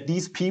that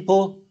these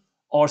people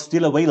are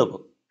still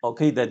available.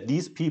 Okay, that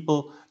these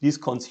people, these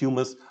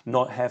consumers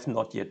have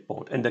not yet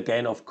bought. And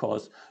again, of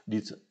course,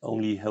 this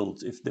only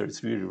holds if there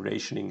is really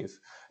rationing, if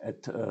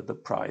at the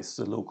price,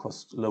 the low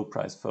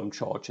price firm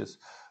charges,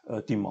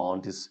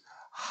 demand is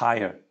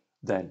higher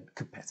than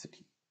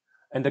capacity.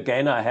 And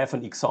again, I have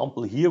an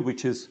example here,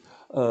 which is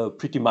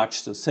pretty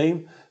much the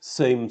same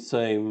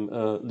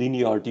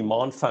linear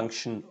demand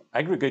function,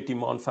 aggregate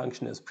demand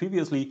function as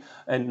previously.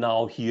 And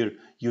now here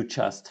you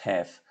just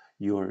have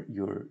your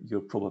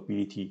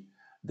probability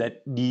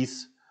that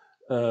these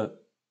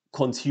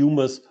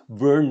consumers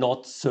were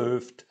not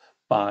served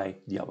by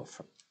the other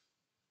firm.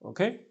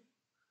 Okay?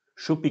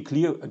 Should be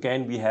clear.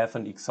 Again, we have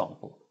an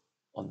example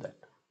on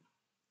that.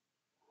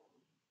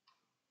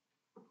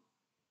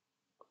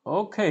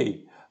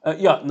 Okay.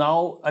 Yeah,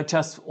 now I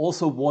just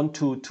also want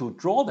to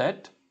draw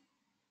that.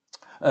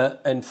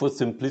 And for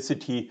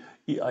simplicity,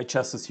 I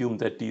just assume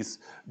that this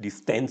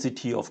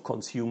density of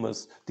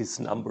consumers, this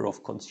number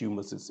of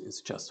consumers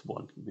is just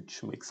 1,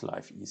 which makes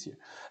life easier.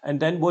 And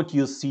then what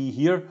you see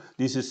here,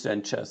 this is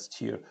then just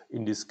here,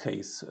 in this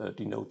case,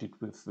 denoted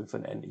with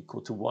an n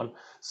equal to 1,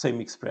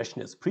 same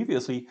expression as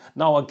previously.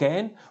 Now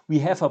again, we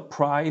have a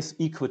price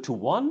equal to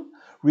 1.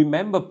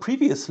 Remember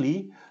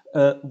previously,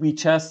 we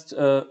just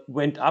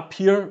went up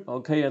here,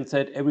 okay, and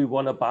said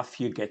everyone above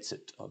here gets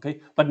it,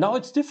 okay? But now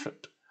it's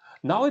different.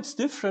 Now it's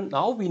different.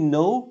 Now we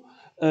know,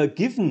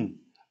 given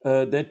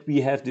that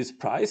we have this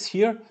price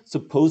here,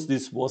 suppose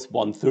this was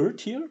 1/3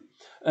 here,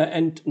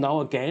 and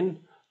now again,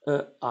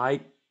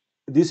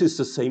 this is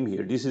the same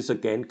here. This is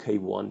again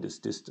K1, this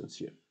distance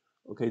here.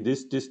 Okay,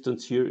 this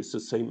distance here is the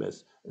same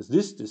as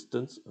this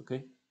distance,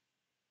 okay?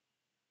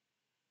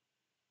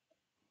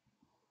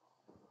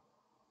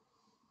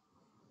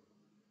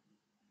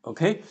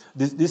 Okay,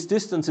 this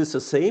distance is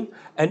the same,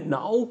 and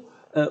now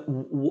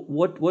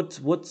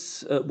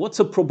what's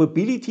a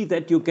probability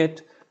that you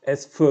get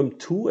as firm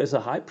 2, as a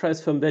high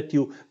price firm, that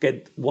you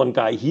get one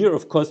guy here.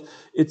 Of course,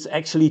 it's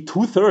actually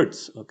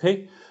 2/3,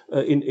 okay,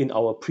 in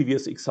our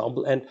previous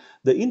example. And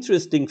the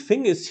interesting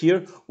thing is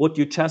here, what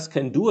you just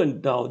can do,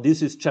 and now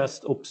this is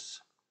just,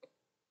 oops,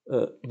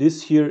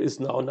 this here is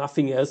now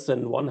nothing else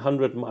than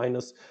 100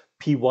 minus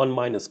P1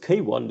 minus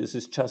K1. This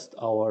is just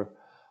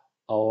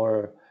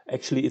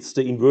actually it's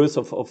the inverse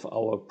of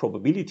our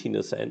probability in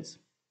a sense.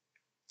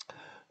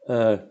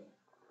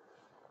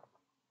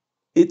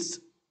 It's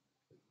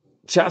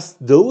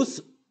just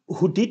those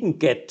who didn't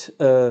get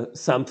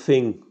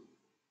something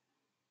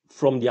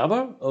from the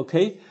other,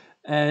 okay?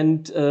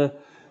 And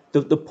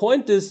the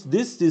point is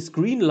this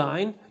green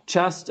line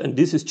just, and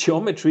this is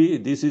geometry,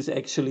 this is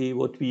actually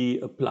what we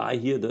apply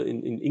here.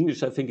 In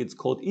English, I think it's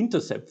called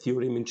intercept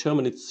theorem. In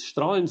German, it's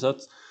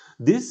Strahlensatz.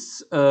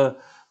 This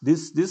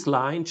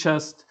line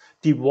just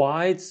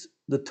divides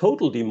the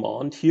total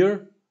demand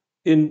here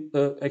in,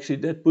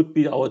 actually that would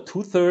be our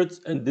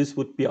 2/3 and this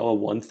would be our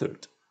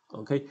 1/3.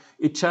 Okay,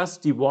 it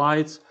just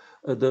divides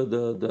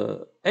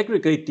the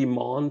aggregate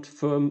demand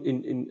firm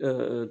in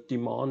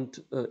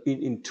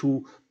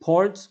two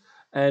parts,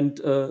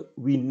 and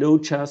we know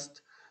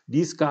just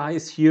these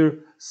guys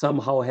here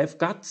somehow have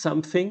got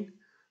something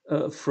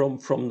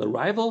from the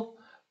rival,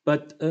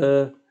 but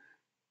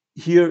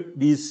here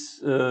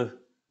these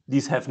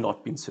have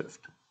not been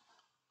served.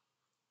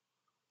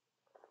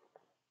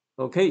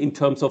 Okay, in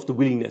terms of the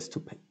willingness to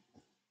pay.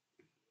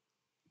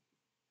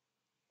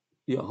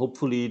 Yeah,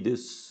 hopefully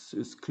this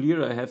is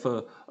clear. I have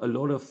a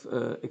lot of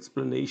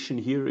explanation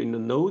here in the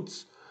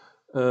notes.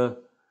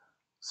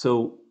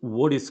 So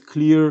what is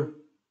clear,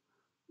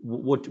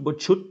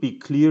 what should be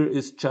clear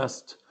is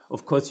just,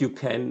 of course, you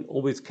can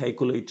always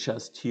calculate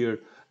just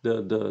here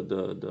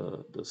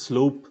the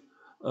slope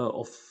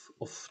of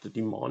the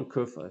demand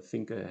curve. I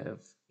think I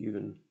have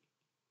even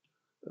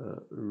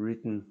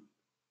written,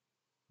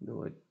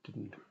 no, I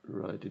didn't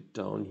write it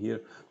down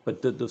here,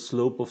 but the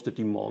slope of the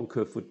demand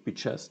curve would be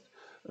just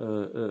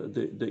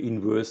the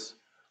inverse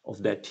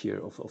of that here,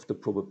 of the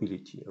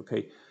probability,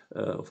 okay?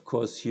 Of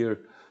course,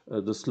 here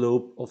the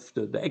slope of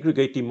the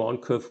aggregate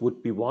demand curve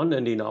would be 1,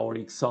 and in our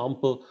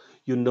example,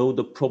 you know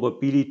the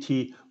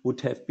probability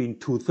would have been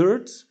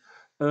 2/3.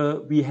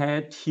 We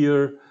had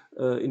here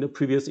in a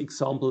previous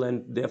example,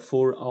 and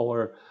therefore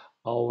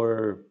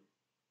our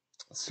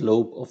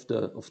slope of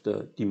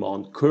the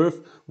demand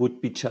curve would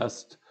be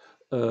just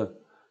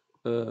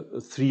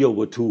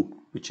 3/2,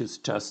 which is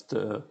just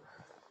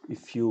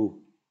if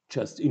you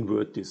just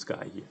invert this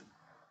guy here,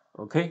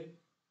 okay?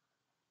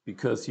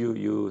 Because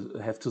you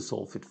have to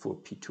solve it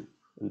for P2,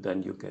 and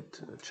then you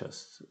get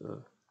just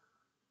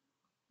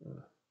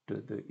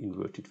the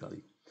inverted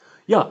value.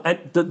 Yeah,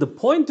 and the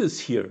point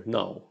is here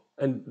now,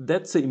 and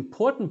that's the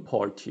important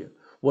part here.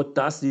 What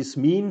does this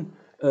mean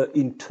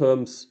in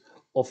terms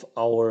of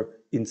our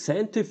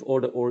incentive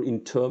or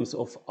in terms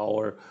of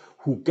our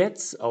who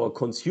gets our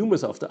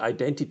consumers, of the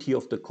identity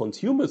of the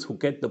consumers who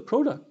get the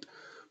product?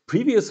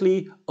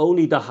 Previously,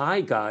 only the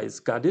high guys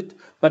got it,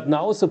 but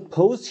now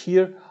suppose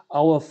here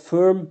our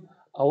firm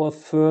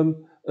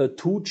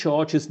 2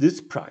 charges this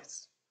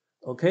price,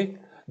 okay?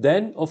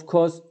 Then, of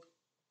course,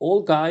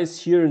 all guys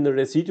here in the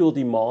residual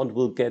demand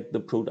will get the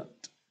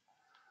product,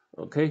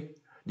 okay?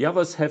 The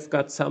others have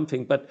got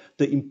something, but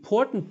the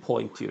important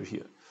point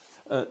here,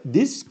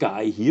 this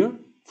guy here,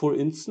 for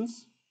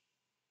instance,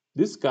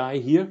 this guy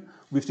here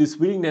with this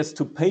willingness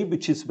to pay,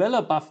 which is well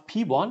above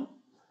P1,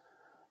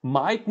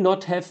 might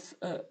not have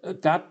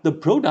got the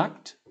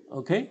product,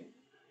 okay?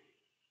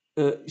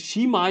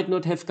 She might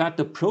not have got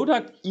the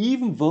product,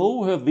 even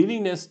though her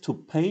willingness to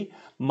pay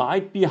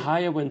might be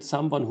higher than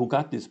someone who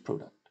got this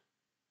product,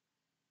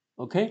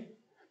 okay?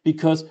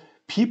 Because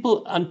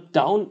people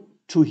down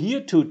to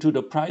here, to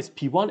the price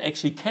P1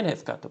 actually can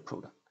have got the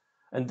product.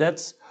 And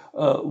that's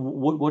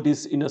what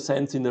is in a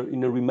sense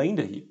in a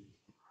remainder here,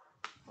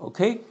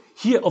 okay?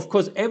 Here, of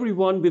course,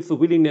 everyone with a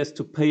willingness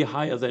to pay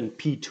higher than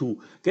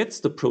P2 gets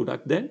the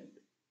product then,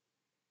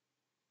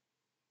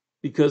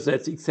 because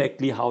that's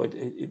exactly how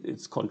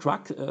it's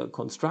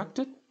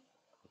constructed.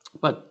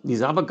 But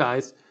these other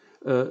guys,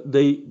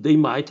 they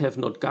might have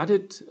not got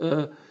it,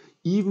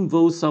 even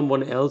though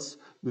someone else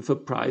with a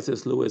price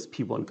as low as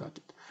P1 got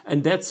it.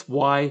 And that's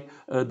why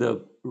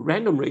the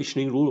random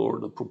rationing rule or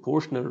the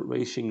proportional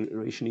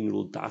rationing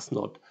rule does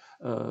not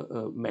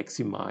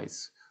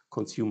maximize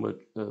consumer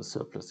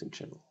surplus in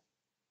general.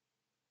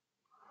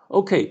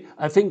 Okay,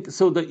 I think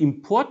so. The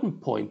important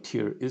point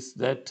here is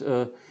that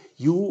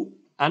you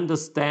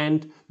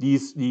understand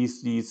these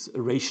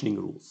rationing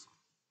rules,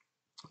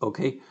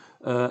 okay,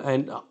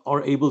 and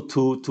are able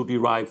to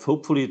derive.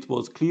 Hopefully it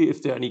was clear.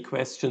 If there are any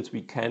questions,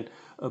 we can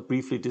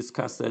briefly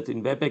discuss that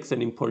in WebEx,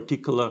 and in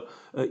particular,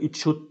 it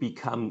should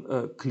become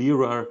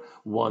clearer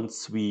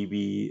once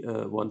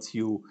once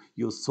you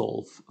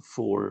solve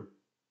for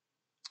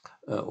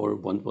or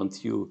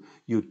once you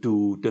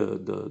do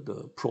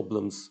the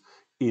problems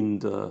in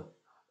the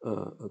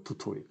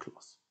tutorial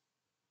class.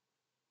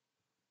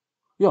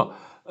 Yeah,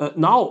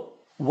 now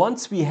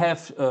once we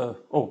have,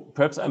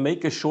 perhaps I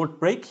make a short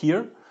break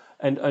here,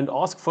 and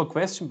ask for a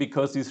question,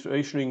 because these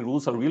rationing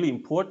rules are really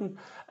important.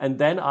 And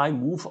then I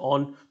move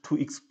on to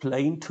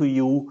explain to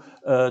you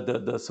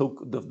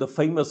the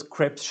famous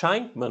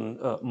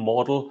Krebs-Schenkman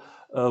model,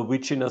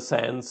 which in a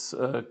sense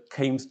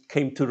came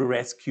to the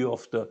rescue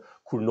of the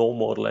Cournot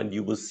model, and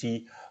you will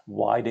see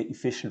why the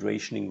efficient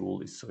rationing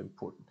rule is so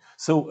important.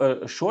 So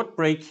a short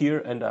break here,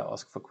 and I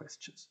ask for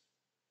questions.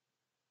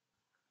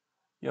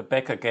 Yeah,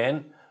 back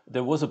again.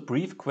 There was a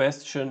brief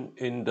question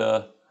in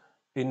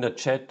the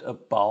chat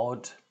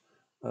about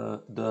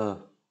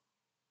the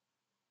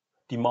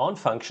demand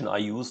function I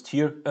used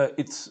here.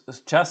 It's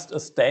just a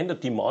standard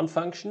demand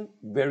function,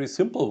 very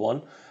simple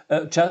one.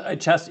 I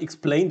just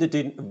explained it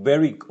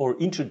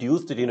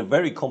introduced it in a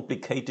very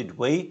complicated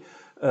way.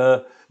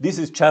 This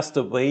is just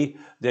a way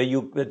that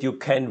you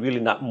can really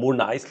more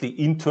nicely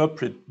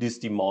interpret this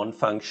demand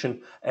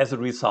function as a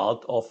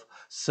result of,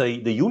 say,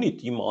 the unit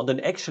demand.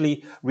 And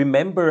actually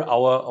remember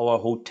our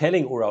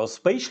hoteling or our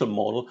spatial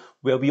model,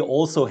 where we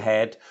also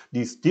had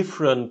these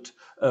different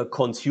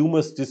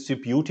consumers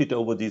distributed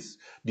over this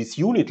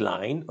unit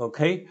line,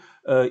 okay?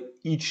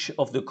 Each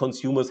of the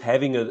consumers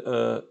having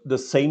the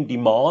same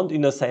demand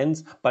in a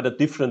sense, but a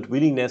different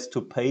willingness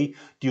to pay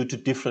due to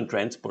different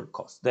transport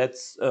costs.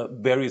 That's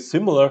very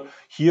similar.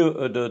 Here,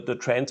 the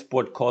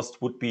transport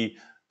cost would be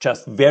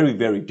just very,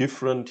 very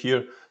different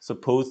here.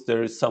 Suppose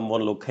there is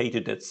someone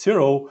located at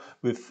 0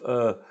 with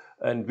a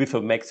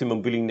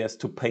maximum willingness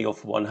to pay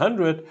of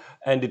 100,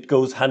 and it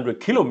goes 100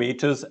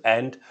 kilometers,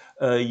 and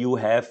you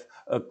have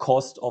a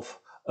cost of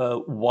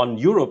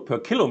 €1 per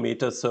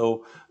kilometer.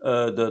 So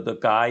the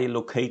guy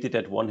located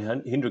at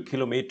 100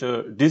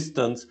 kilometer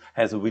distance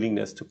has a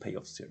willingness to pay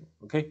of 0.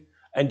 Okay,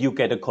 and you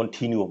get a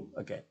continuum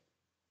again.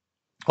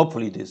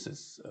 Hopefully this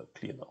is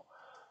clear now.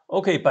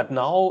 Okay, but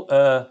now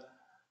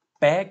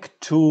back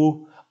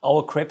to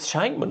our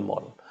Krebs-Schenkman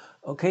model.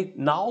 Okay,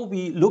 now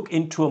we look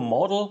into a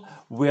model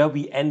where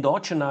we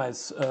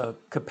endogenize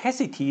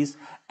capacities,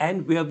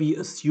 and where we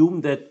assume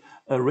that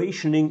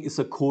rationing is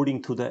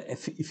according to the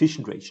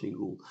efficient rationing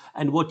rule.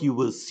 And what you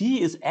will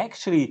see is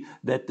actually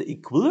that the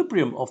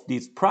equilibrium of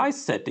this price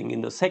setting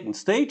in the second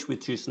stage,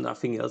 which is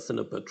nothing else than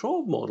a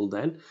Prof model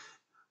then,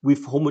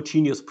 with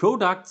homogeneous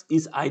products,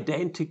 is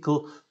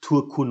identical to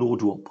a Cournot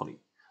duopoly.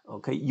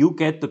 Okay, you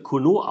get the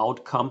Cournot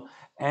outcome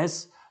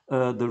as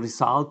the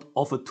result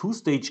of a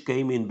two-stage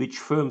game in which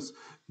firms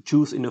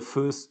choose in a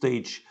first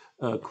stage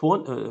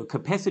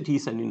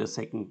capacities, and in a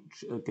second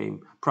game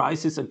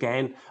prices.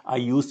 Again, I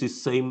use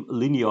this same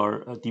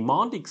linear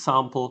demand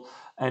example,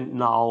 and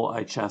now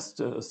I just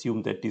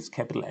assume that this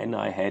capital N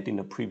I had in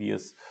the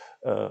previous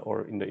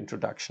or in the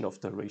introduction of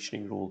the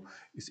rationing rule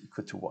is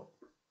equal to 1.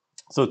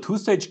 So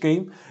two-stage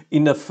game.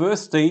 In the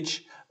first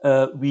stage,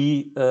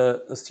 we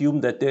assume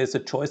that there is a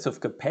choice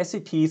of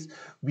capacities.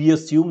 We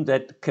assume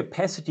that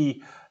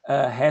capacity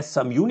has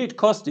some unit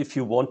cost. If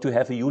you want to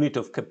have a unit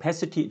of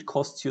capacity, it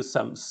costs you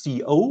some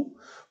CO,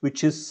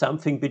 which is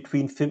something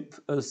between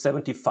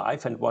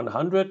 75 and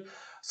 100.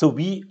 So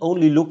we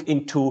only look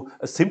into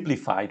a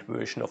simplified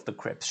version of the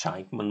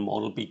Krebs-Schenkman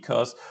model,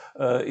 because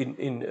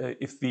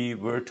if we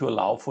were to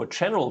allow for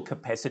general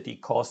capacity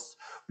costs,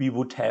 we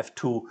would have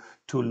to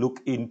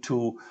look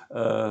into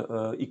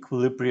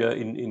equilibria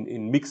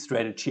in mixed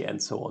strategy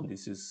and so on.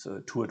 This is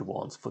too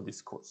advanced for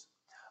this course.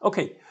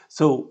 Okay,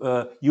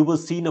 so you will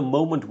see in a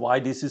moment why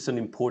this is an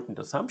important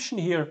assumption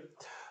here.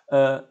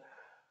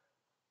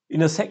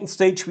 In a second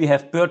stage, we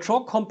have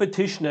Bertrand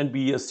competition, and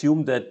we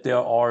assume that there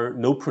are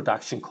no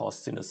production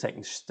costs in a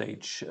second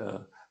stage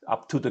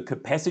up to the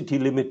capacity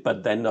limit,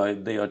 but then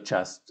they are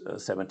just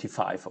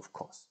 75, of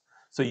course.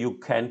 So you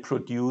can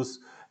produce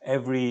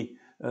every,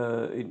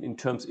 in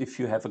terms, if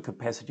you have a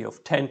capacity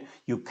of 10,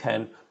 you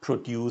can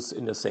produce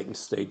in the second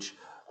stage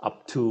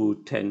up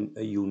to 10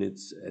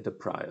 units at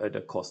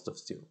a cost of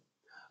 0.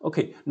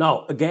 Okay,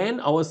 now again,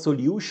 our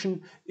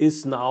solution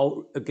is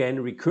now again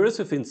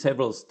recursive in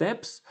several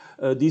steps.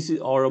 This is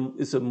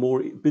a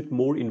bit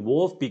more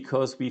involved,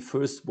 because we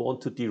first want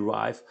to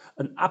derive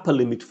an upper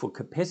limit for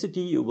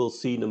capacity. You will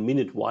see in a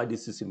minute why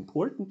this is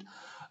important.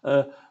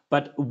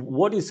 But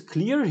what is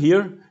clear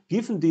here,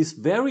 given this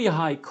very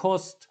high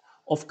cost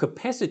of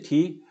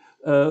capacity,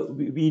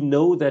 we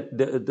know that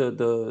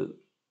the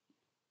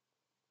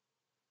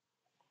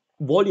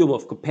volume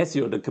of capacity,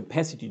 or the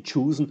capacity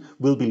chosen,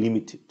 will be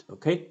limited,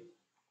 okay?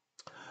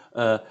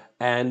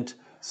 And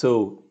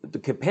so the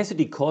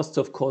capacity costs,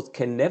 of course,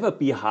 can never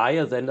be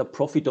higher than the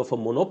profit of a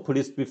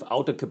monopolist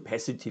without a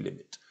capacity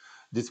limit.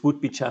 This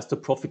would be just a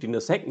profit in a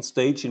second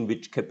stage in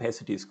which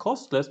capacity is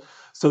costless.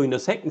 So in a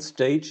second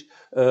stage,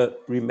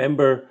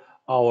 remember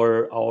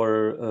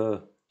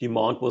our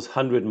demand was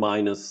 100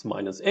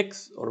 minus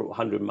X, or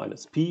 100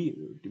 minus P,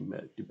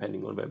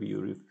 depending on whether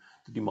you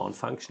the demand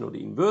function or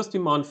the inverse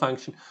demand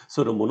function.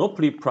 So the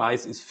monopoly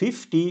price is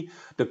 50.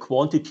 The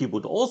quantity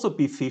would also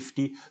be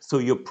 50. So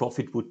your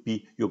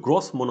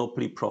gross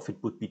monopoly profit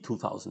would be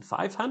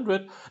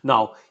 2,500.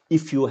 Now,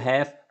 if you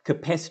have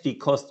capacity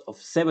cost of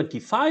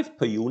 75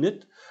 per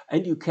unit,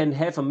 and you can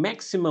have a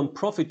maximum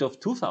profit of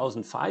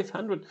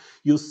 2,500,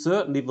 you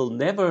certainly will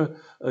never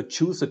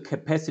choose a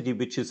capacity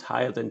which is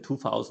higher than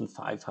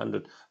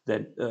 2,500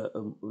 than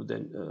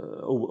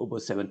over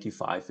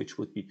 75, which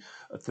would be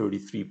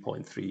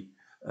 33.3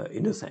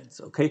 in a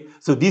sense. Okay,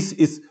 so this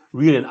is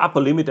really an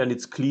upper limit, and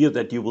it's clear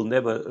that you will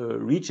never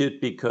reach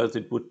it, because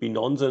it would be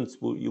nonsense.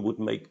 You would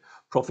make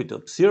profit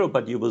of zero,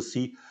 but you will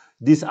see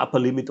this upper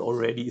limit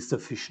already is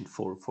sufficient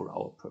for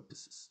our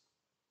purposes.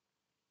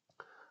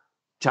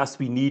 Just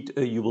we need,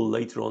 you will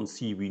later on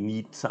see, we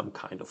need some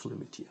kind of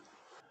limit here.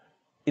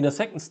 In a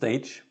second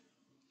stage,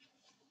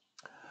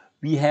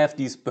 we have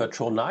this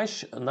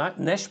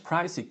Bertrand-Nash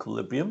price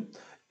equilibrium,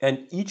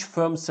 and each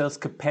firm sells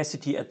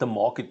capacity at the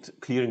market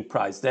clearing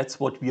price. That's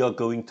what we are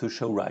going to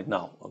show right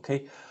now.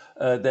 Okay,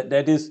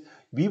 that is,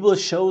 we will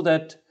show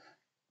that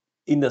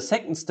in the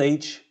second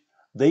stage,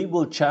 they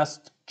will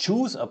just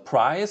choose a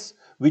price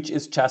which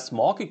is just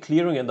market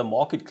clearing, and the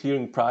market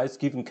clearing price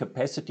given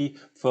capacity,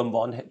 firm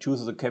 1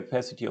 chooses a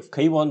capacity of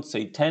K1,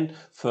 say 10,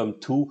 firm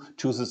 2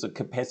 chooses a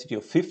capacity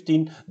of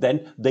 15,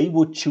 then they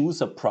would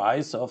choose a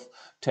price of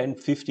 10,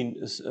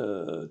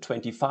 15,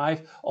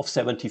 25 of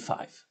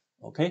 75,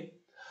 okay?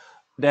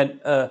 Then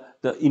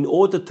in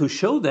order to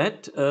show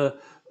that,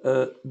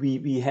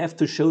 we have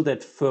to show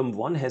that firm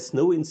 1 has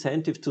no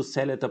incentive to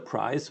sell at a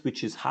price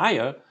which is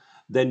higher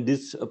than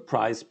this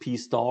price P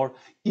star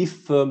if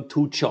firm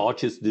 2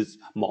 charges this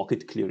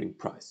market clearing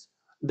price.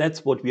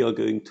 That's what we are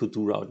going to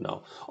do right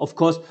now. Of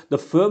course, the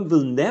firm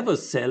will never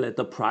sell at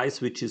a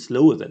price which is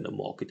lower than the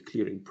market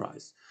clearing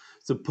price.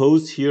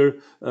 Suppose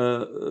here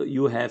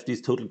you have this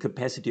total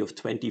capacity of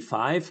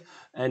 25,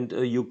 and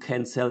you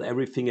can sell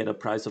everything at a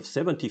price of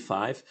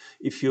 75.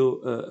 If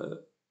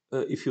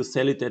you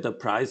sell it at a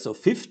price of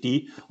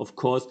 50, of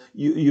course,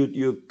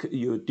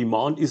 your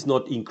demand is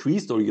not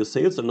increased, or your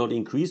sales are not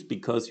increased,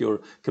 because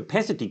your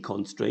capacity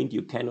constraint,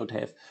 you cannot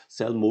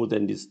sell more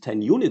than these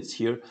 10 units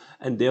here,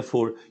 and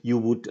therefore you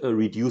would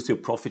reduce your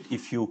profit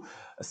if you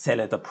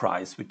sell at a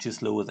price which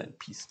is lower than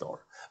P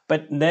star.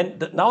 But then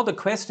now the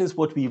question is,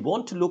 what we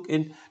want to look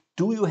in,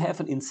 do you have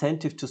an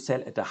incentive to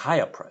sell at a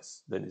higher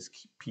price than is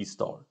P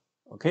star?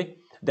 Okay,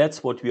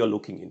 that's what we are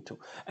looking into.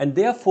 And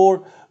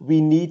therefore, we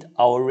need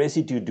our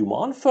residue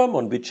demand firm,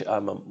 on which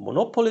I'm a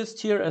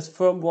monopolist here as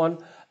firm 1.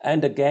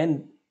 And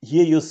again,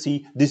 here you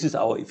see, this is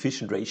our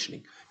efficient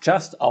rationing.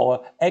 Just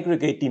our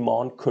aggregate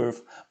demand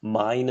curve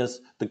minus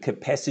the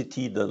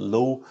capacity the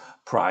low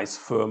price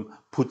firm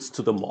puts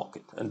to the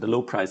market. And the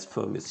low price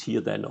firm is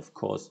here then, of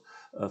course,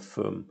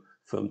 firm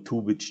 2,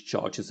 which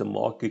charges a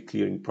market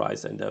clearing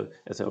price, and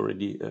as I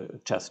already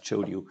just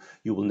showed you,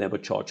 you will never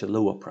charge a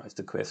lower price.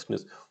 The question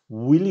is,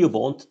 will you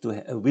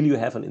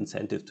have an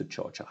incentive to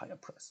charge a higher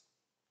price?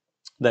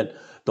 Then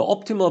the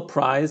optimal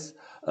price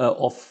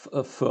of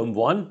firm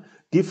 1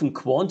 given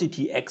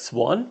quantity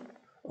X1,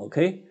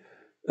 okay,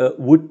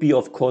 would be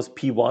of course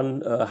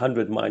P1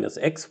 100 minus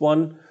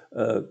X1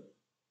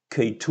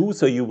 K2.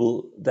 So you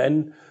will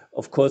then,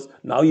 of course,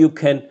 now you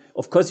can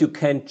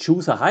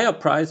choose a higher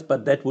price,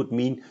 but that would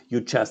mean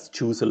you just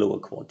choose a lower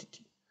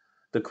quantity.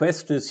 The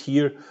question is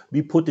here,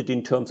 we put it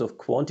in terms of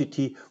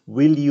quantity.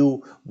 Will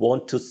you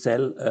want to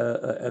sell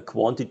a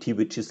quantity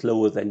which is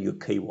lower than your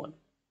K1?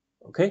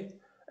 Okay?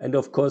 And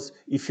of course,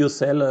 if you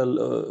sell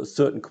a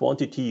certain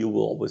quantity, you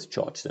will always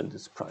charge then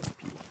this price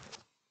P1.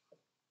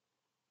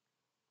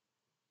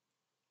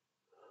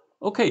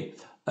 Okay,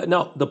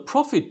 now the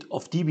profit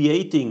of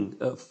deviating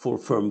for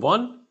firm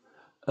 1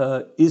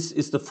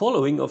 is the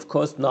following. Of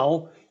course,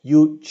 now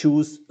you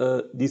choose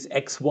this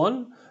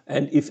X1,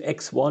 and if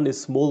X1 is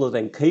smaller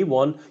than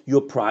K1,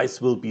 your price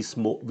will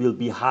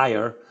be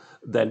higher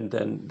than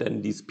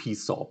this P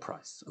star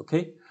price.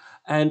 Okay,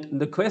 and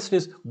the question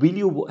is, will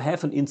you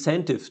have an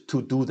incentive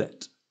to do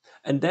that?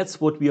 And that's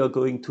what we are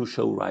going to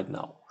show right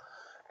now.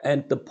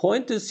 And the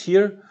point is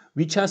here,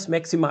 we just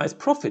maximize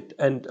profit,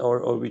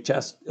 or we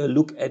just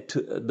look at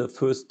the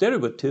first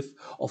derivative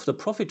of the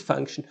profit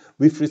function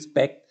with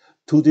respect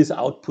to this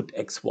output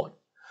X1.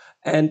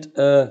 And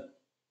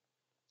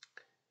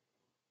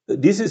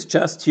this is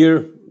just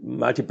here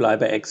multiply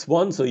by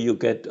X1, so you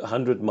get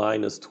 100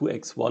 minus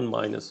 2X1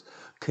 minus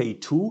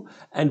K2.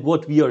 And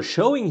what we are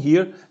showing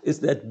here is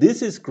that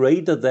this is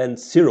greater than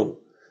 0.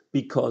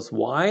 Because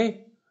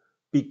why?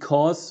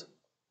 Because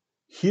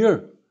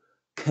here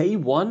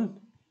K1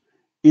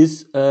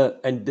 is,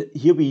 and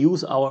here we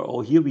use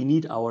here we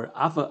need our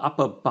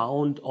upper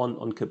bound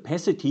on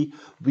capacity.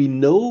 We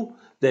know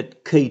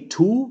that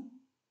K2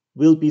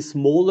 will be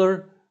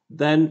smaller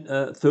than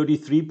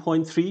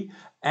 33.3,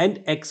 and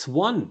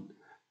X1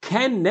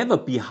 can never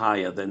be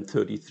higher than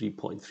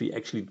 33.3.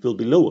 Actually, it will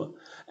be lower.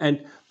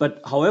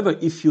 But however,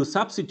 if you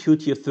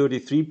substitute here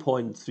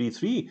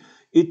 33.33,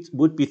 it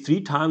would be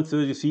 3 times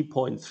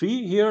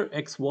 33.3 here,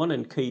 X1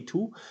 and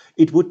K2.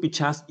 It would be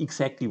just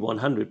exactly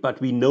 100.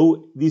 But we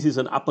know this is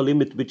an upper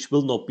limit which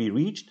will not be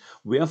reached.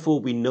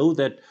 Therefore, we know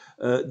that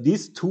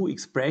these two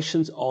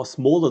expressions are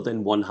smaller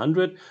than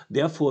 100.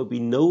 Therefore, we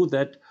know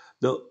that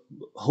the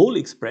whole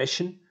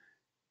expression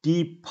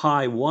d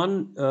pi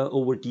 1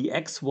 over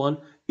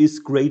dx1 is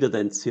greater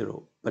than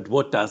 0. But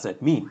what does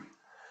that mean?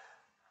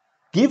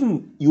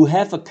 Given you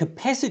have a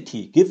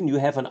capacity, given you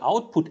have an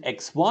output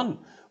x1,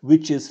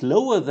 which is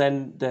lower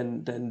than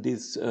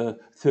this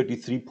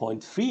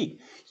 33.3,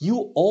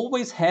 you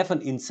always have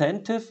an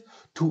incentive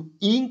to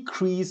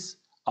increase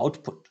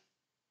output,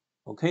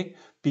 okay?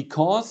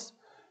 Because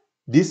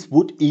this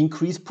would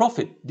increase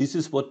profit. This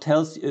is what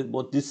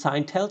this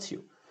sign tells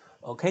you,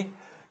 okay?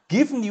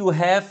 Given you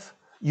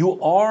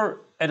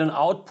are at an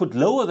output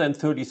lower than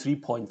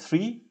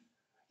 33.3,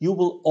 you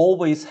will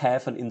always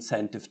have an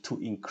incentive to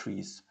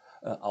increase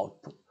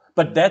output.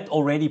 But that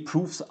already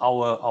proves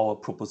our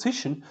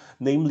proposition,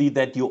 namely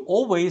that you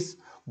always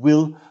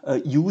will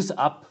use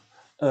up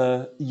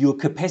your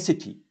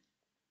capacity,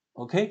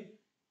 okay?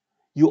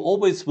 You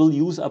always will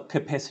use up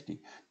capacity.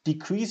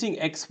 Decreasing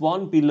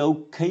x1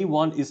 below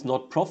k1 is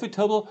not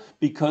profitable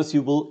because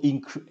you will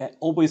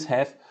always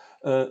have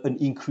an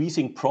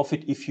increasing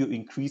profit if you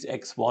increase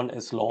x1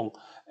 as long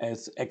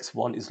as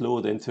x1 is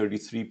lower than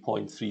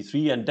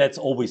 33.33, and that's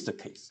always the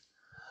case.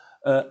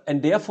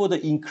 And therefore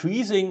the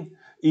increasing,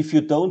 if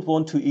you don't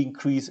want to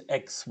increase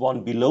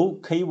x1 below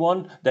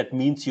k1, that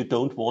means you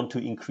don't want to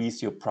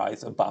increase your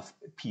price above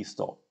p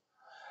star.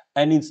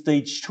 And in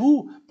stage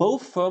 2,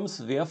 both firms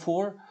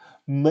therefore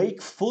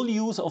make full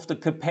use of the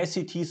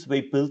capacities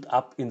they built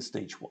up in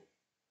stage 1,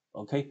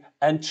 okay,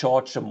 and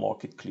charge the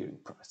market clearing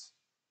price,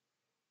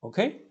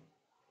 okay?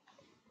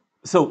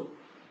 So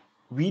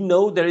we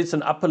know there is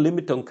an upper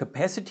limit on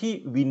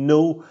capacity. We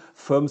know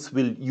firms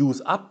will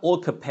use up all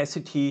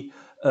capacity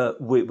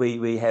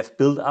we have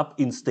built up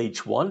in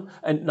stage 1.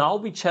 And now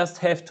we just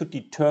have to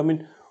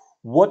determine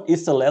what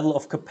is the level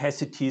of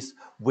capacities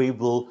we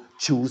will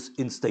choose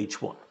in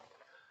stage 1.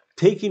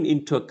 Taking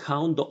into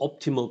account the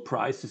optimal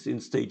prices in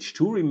stage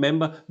 2,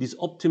 remember this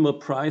optimal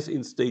price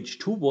in stage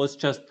 2 was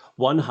just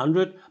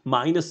 100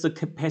 minus the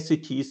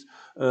capacities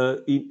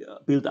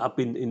built up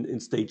in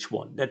stage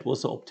 1. That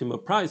was the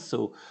optimal price.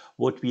 So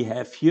what we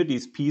have here,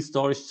 this P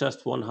star is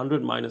just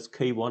 100 minus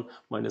K1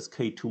 minus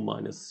K2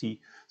 minus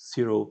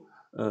C0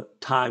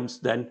 times.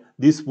 Then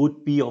this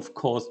would be, of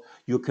course,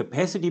 your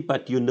capacity,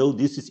 but you know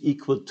this is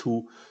equal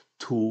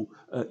to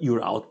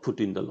your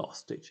output in the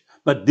last stage.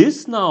 But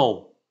this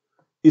now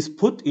is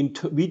put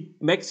into, we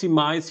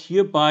maximize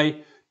here by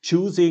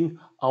choosing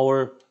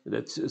our,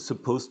 that's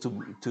supposed to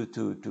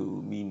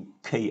mean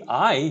Ki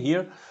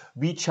here,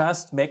 we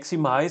just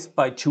maximize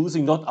by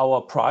choosing not our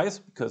price,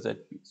 because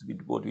that's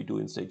what we do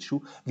in stage 2,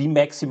 we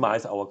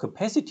maximize our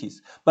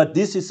capacities. But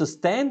this is a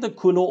standard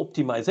Cournot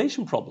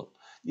optimization problem.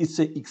 It's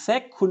the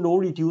exact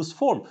Cournot reduced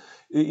form.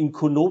 In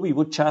Cournot, we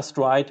would just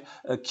write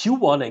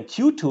Q1 and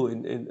Q2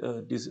 in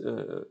this,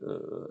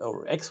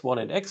 or X1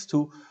 and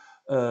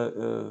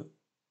X2,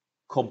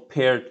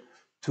 compared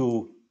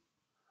to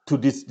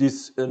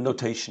this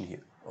notation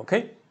here,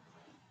 okay?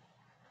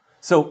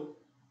 So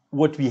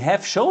what we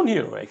have shown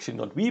here, or actually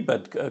not we,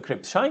 but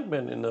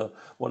Krebs-Schenkman in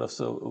one of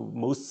the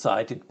most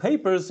cited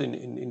papers in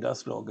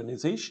industrial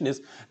organization,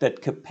 is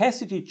that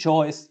capacity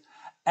choice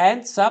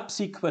and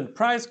subsequent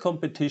price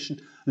competition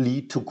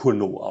lead to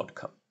Cournot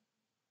outcome,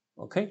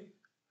 okay?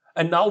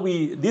 And now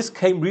this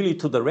came really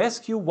to the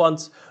rescue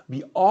once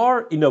we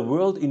are in a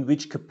world in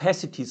which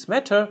capacities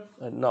matter.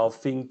 And now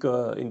think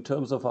in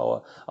terms of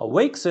our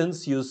wake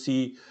sense, you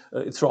see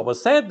it's rather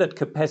sad that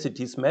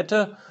capacities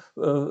matter.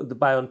 The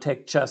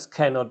BioNTech just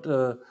cannot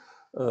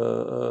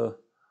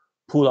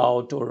pull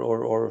out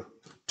or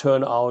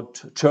churn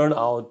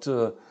out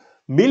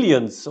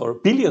millions or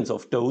billions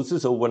of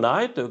doses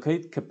overnight, okay?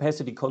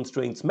 Capacity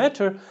constraints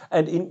matter.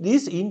 And in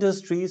these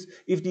industries,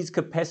 if these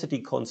capacity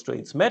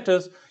constraints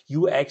matters,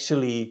 you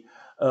actually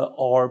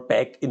are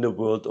back in the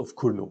world of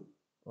Cournot,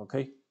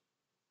 okay?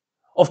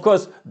 Of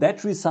course,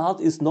 that result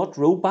is not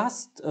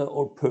robust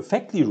or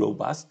perfectly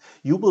robust.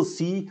 You will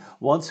see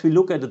once we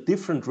look at a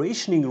different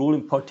rationing rule,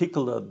 in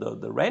particular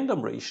the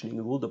random rationing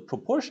rule, the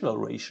proportional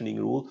rationing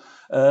rule,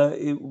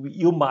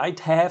 you might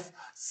have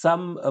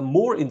some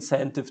more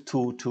incentive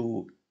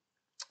to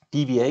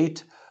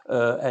deviate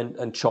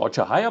and charge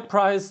a higher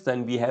price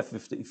than we have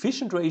with the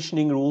efficient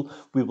rationing rule.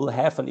 We will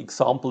have an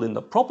example in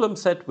the problem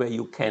set where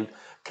you can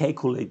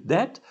calculate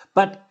that,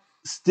 but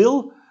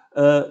still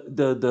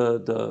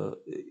the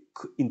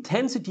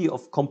intensity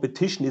of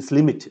competition is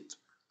limited,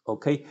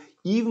 okay?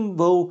 Even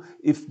though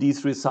if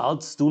these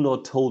results do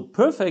not hold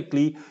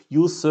perfectly,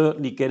 you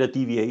certainly get a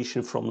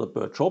deviation from the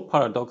Bird-Shaw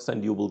paradox,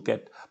 and you will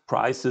get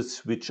prices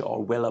which are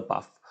well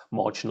above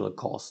marginal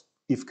cost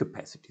if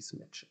capacities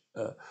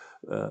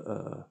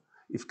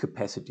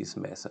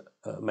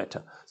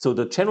matter. So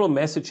the general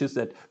message is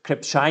that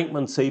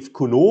Krebs-Schenkman saved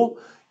Cournot.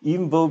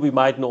 Even though we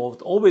might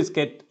not always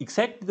get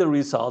exactly the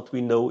result, we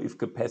know if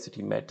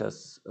capacity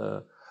matters,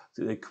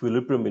 the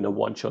equilibrium in a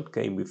one-shot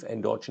game with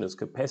endogenous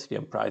capacity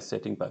and price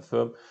setting by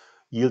firm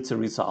yields a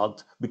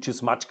result which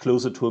is much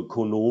closer to a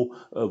Cournot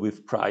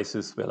with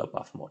prices well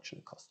above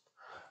marginal cost.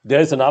 There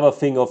is another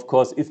thing, of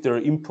course, if there are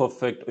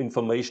imperfect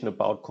information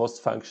about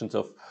cost functions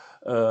of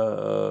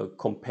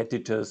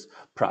competitors.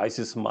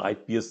 Prices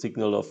might be a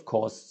signal of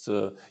costs.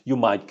 You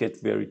might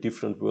get very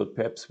different world.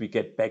 Perhaps we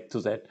get back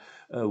to that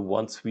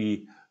once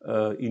we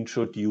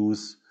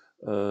introduce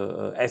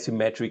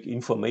asymmetric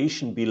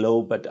information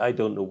below, but I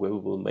don't know where we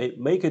will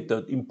make it.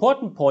 The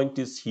important point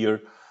is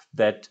here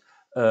that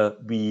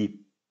we,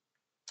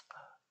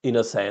 in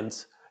a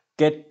sense,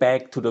 get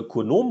back to the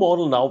Cournot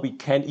model. Now we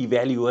can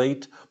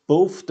evaluate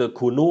both the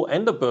Cournot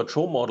and the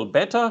Bertrand model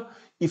better.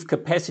 If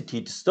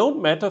capacities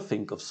don't matter,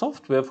 think of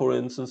software, for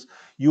instance,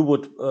 you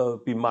would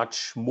be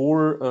much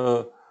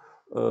more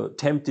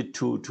tempted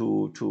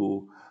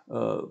to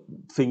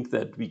think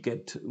that we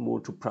get more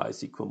to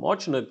price equal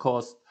marginal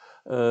cost,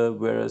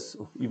 whereas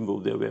even though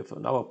there we have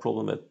another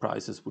problem that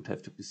prices would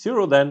have to be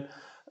zero then.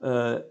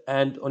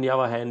 And on the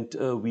other hand,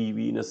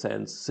 we in a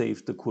sense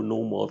save the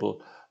Cournot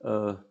model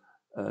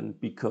and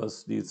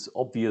because this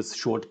obvious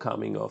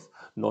shortcoming of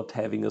not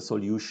having a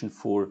solution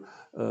for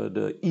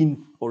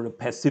the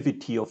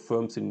passivity of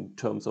firms in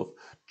terms of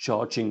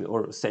charging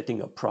or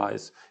setting a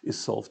price is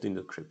solved in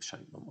the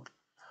Krebs-Scheindler model.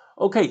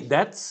 Okay,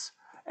 that's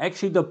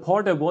actually the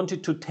part I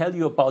wanted to tell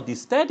you about the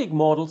static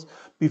models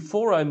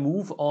before I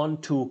move on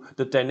to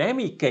the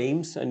dynamic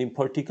games, and in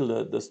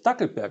particular the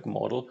Stackelberg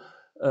model.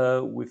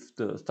 With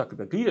the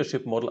Stackelberg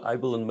leadership model, I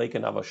will make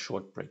another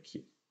short break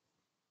here.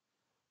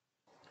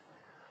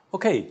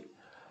 Okay,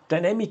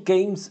 dynamic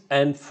games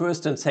and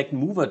first and second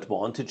mover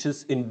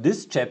advantages. In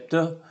this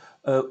chapter,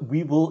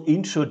 we will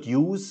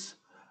introduce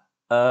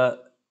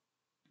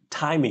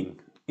timing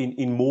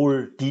in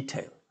more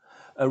detail.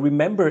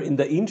 Remember in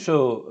the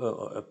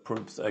intro,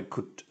 perhaps I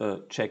could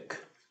check,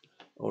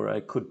 or I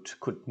could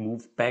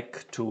move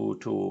back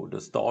to the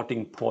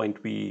starting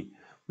point we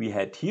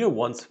had here.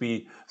 Once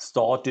we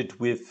started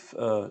with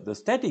the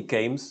static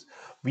games,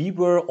 we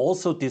were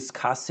also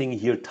discussing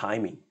here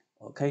timing.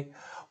 Okay,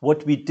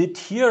 what we did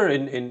here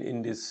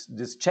in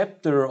this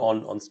chapter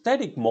on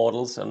static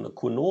models and the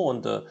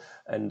Cournot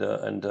and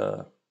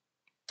the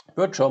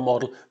Bertrand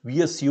model,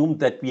 we assumed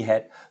that we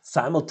had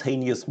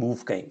simultaneous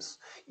move games.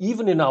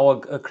 Even in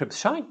our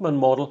Krebs-Scheindler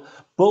model,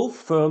 both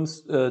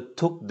firms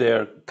took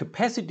their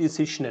capacity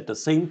decision at the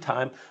same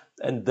time,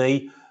 and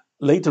they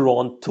later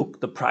on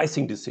took the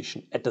pricing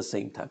decision at the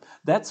same time.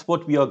 That's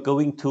what we are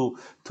going to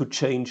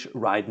change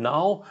right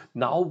now.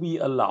 Now we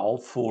allow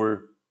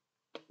for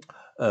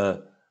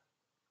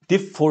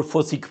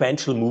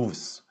sequential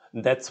moves.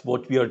 And that's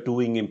what we are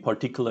doing in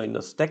particular in the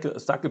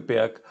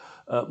Stackelberg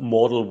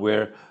model,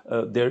 where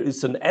there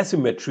is an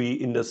asymmetry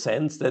in the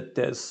sense that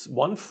there's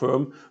one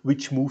firm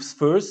which moves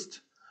first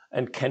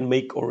and can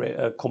make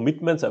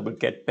commitments. I will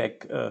get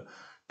back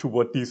to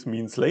what this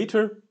means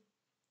later.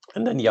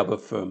 And then the other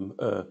firm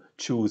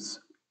choose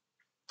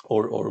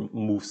or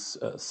moves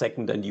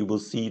second. And you will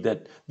see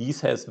that this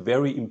has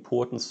very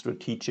important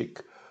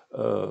strategic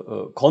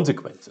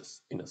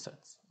consequences in a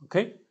sense.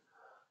 Okay?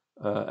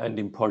 And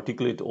in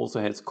particular, it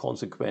also has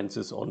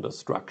consequences on the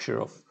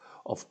structure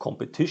of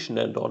competition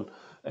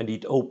and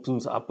it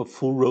opens up a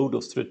full road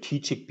of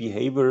strategic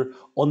behavior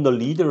on the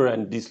leader.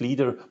 And this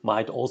leader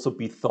might also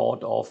be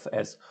thought of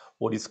as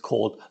what is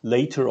called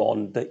later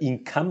on the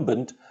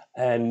incumbent.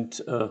 And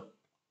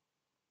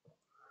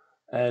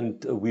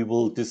we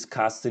will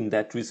discuss in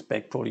that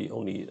respect probably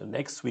only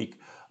next week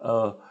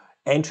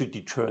entry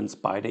deterrence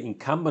by the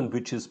incumbent,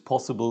 which is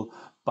possible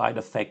by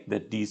the fact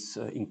that this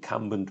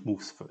incumbent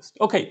moves first.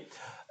 Okay,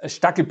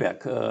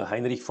 Stackelberg.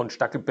 Heinrich von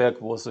Stackelberg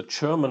was a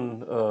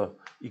German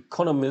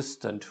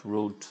economist and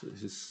wrote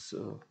his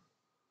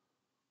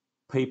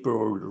paper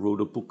or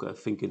wrote a book, I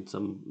think, in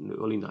the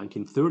early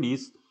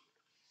 1930s.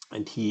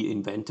 And he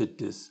invented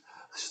this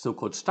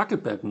so-called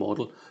Stackelberg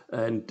model.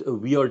 And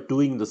we are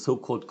doing the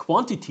so-called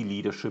quantity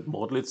leadership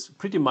model. It's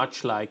pretty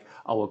much like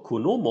our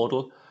Cournot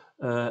model.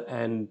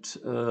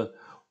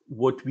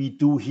 What we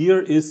do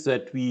here is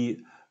that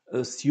we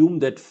assume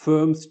that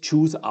firms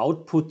choose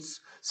outputs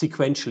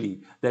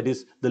sequentially. That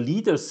is, the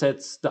leader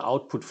sets the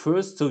output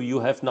first. So you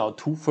have now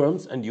two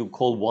firms and you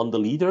call one the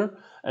leader.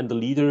 And the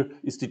leader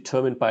is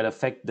determined by the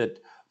fact that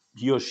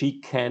he or she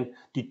can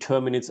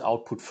determine its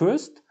output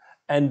first.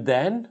 And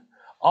then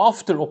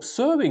after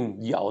observing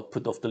the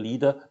output of the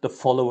leader, the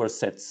follower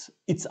sets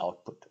its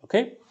output.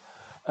 Okay?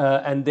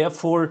 And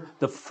therefore,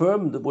 the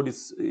firm,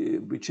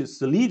 which is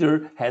the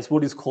leader, has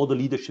what is called a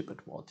leadership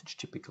advantage,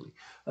 typically.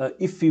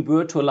 If we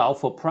were to allow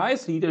for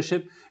price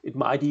leadership, it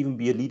might even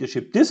be a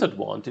leadership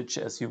disadvantage,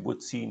 as you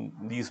would see in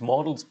these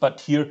models. But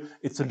here,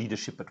 it's a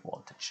leadership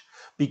advantage.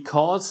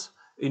 Because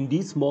in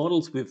these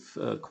models with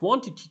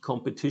quantity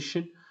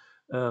competition,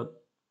 the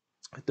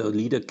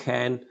leader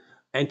can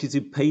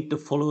anticipate the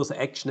follower's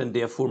action and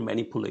therefore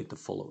manipulate the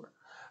follower.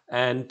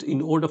 And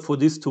in order for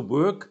this to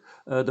work,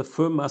 the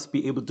firm must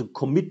be able to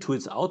commit to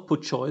its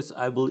output choice.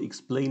 I will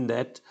explain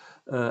that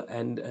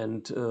and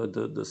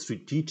the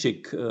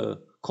strategic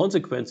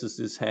consequences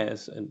this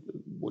has and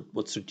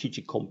what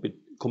strategic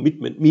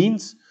commitment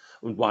means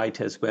and why it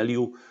has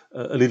value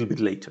a little bit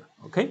later.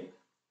 Okay?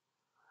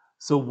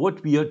 So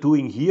what we are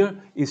doing here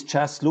is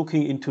just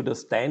looking into the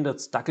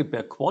standard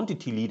Stackelberg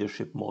quantity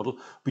leadership model,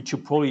 which you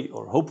probably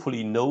or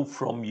hopefully know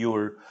from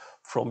your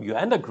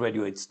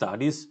undergraduate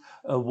studies.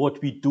 What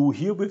we do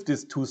here with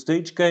this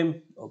two-stage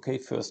game, okay,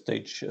 first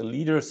stage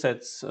leader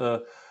sets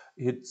her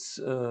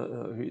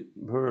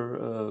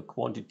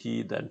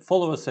quantity, then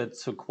follower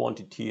sets her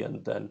quantity,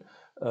 and then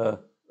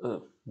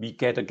we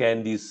get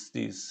again these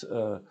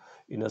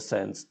in a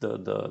sense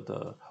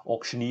the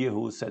auctioneer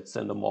who sets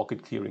then the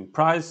market clearing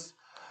price.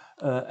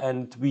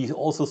 And we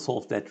also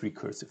solve that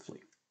recursively.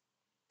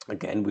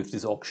 Again, with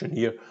this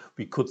auctioneer,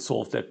 we could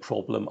solve that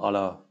problem a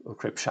la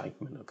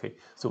Krebs-Schenkman, okay?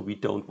 So we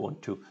don't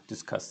want to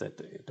discuss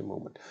that at the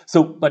moment.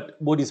 So, but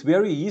what is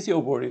very easy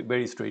or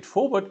very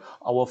straightforward,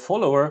 our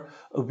follower,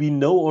 we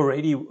know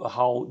already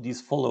how this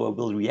follower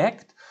will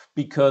react,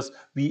 because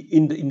we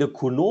in the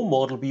Cournot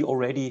model, we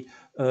already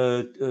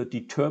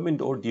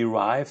determined or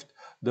derived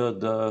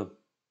the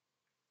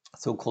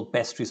so-called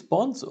best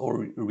response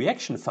or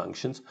reaction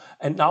functions.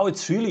 And now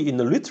it's really in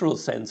the literal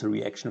sense a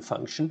reaction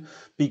function,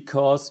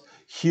 because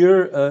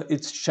here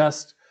it's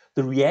just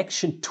the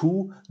reaction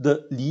to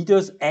the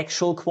leader's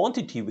actual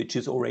quantity, which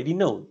is already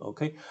known,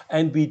 okay?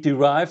 And we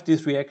derive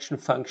this reaction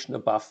function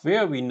above,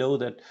 where we know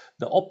that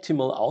the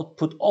optimal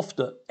output of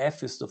the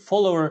F is the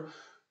follower,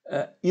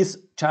 is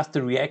just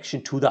a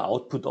reaction to the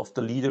output of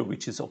the leader,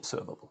 which is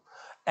observable.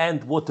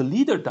 And what the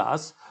leader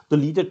does, the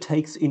leader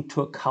takes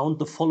into account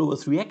the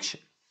follower's reaction.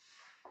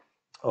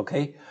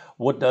 Okay,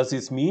 what does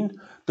this mean?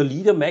 The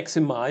leader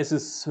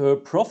maximizes her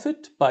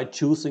profit by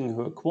choosing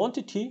her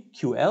quantity,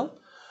 QL,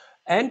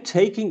 and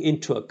taking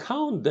into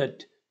account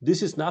that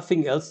this is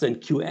nothing else than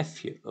QF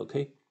here,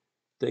 okay?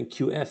 Than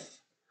QF.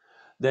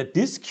 That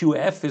this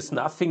QF is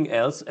nothing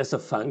else as a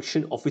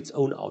function of its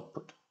own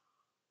output,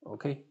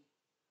 okay?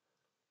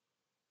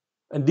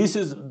 And this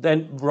is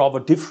then rather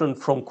different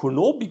from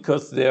Cournot,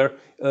 because there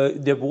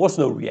was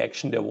no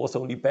reaction, there was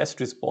only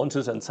best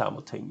responses and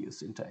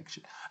simultaneous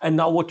interaction. And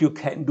now what you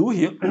can do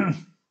here,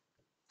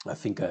 I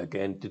think I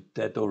again did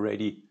that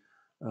already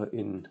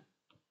in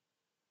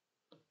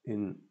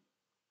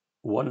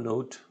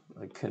OneNote.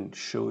 I can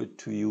show it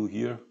to you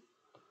here.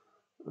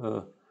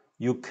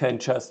 You can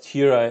just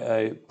here,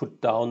 I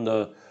put down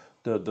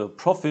the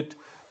profit.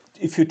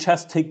 If you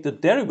just take the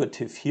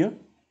derivative here,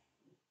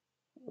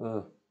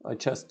 I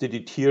just did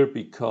it here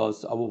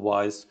because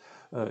otherwise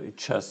I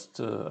just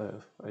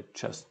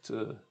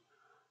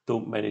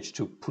don't manage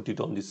to put it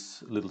on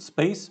this little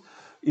space.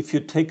 If you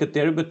take a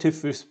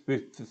derivative with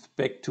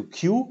respect to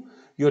Q,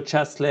 you're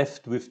just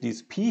left with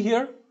this P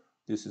here.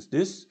 This is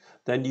this.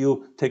 Then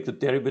you take the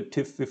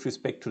derivative with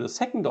respect to the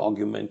second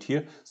argument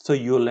here. So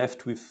you're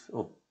left with,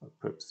 oh,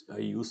 perhaps I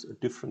use a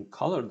different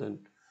color than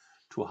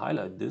to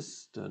highlight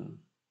this. Then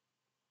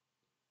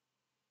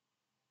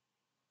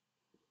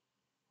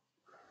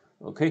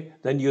okay,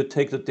 then you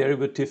take the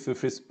derivative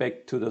with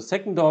respect to the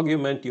second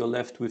argument, you're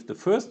left with the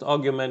first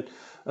argument.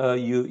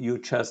 You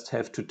just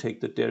have to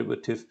take the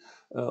derivative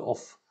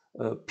of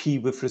P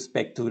with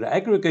respect to the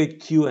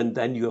aggregate Q, and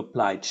then you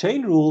apply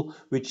chain rule,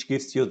 which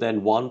gives you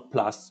then 1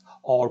 plus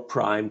R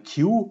prime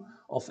Q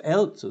of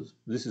L. So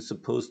this is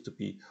supposed to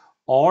be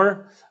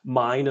R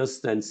minus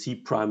then C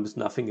prime is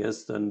nothing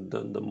else than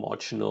the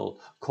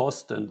marginal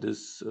cost, and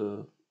this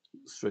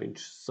strange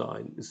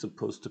sign is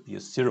supposed to be a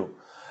 0.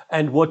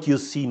 And what you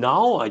see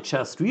now, I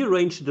just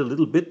rearranged it a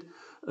little bit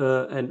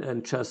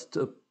and just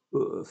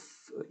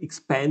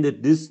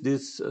expanded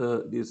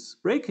this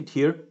bracket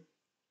here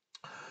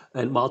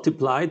and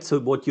multiplied. So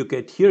what you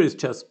get here is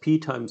just P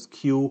times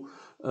Q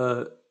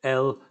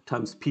L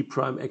times P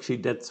prime. Actually,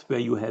 that's where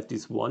you have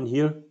this 1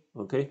 here.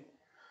 Okay,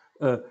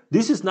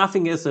 this is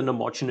nothing else than a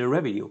marginal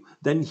revenue.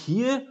 Then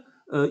here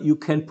you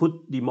can put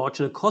the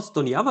marginal cost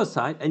on the other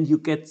side, and you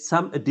get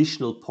some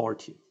additional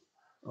part here.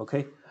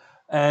 Okay,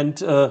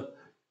 and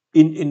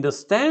in the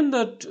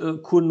standard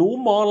Cournot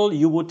model,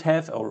 you would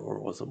have, or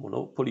also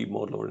monopoly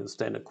model, or in the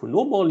standard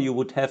Cournot model, you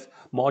would have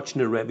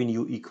marginal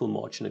revenue equal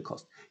marginal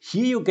cost.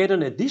 Here you get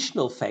an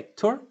additional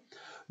factor.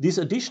 This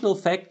additional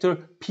factor,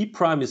 P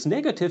prime, is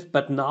negative,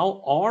 but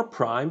now R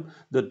prime,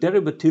 the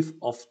derivative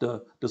of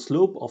the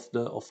slope of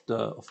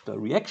the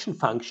reaction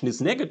function, is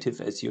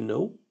negative, as you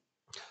know.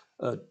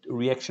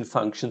 Reaction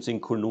functions in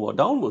Cournot are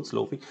downward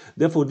sloping.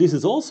 Therefore, this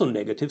is also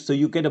negative, so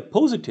you get a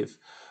positive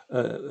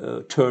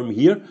term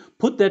here.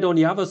 Put that on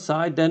the other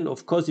side, then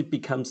of course it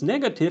becomes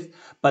negative,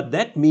 but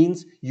that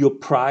means your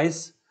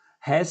price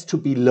has to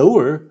be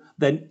lower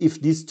than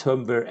if this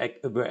term were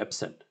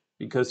absent,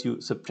 because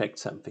you subtract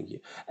something here.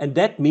 And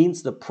that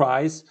means the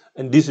price,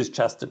 and this is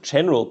just a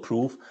general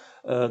proof,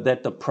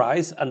 that the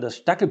price under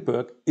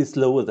Stackelberg is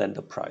lower than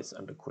the price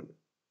under Cournot.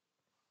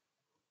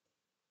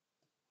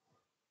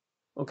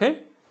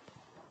 Okay,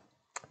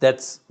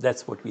 that's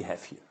what we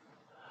have here.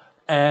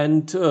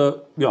 And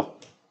yeah,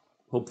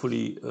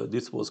 hopefully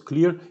this was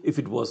clear. If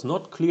it was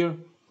not clear,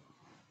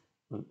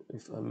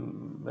 if I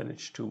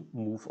manage to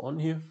move on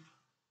here,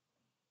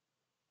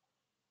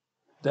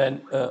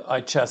 then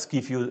I just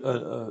give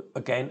you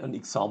again an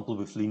example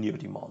with linear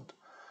demand.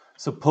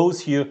 Suppose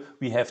here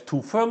we have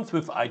two firms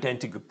with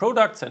identical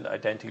products and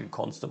identical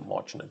constant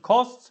marginal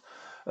costs.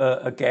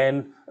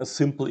 Again, a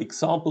simple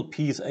example,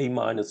 P is A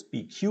minus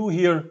BQ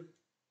here.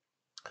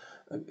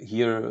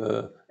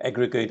 Here,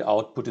 aggregate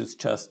output is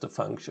just the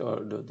function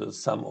or the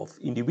sum of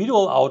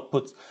individual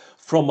outputs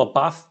from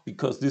above,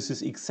 because this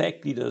is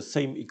exactly the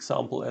same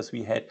example as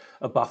we had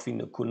above in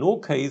the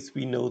Cournot case.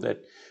 We know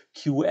that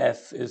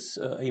QF is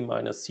A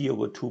minus C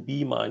over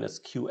 2B minus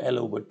QL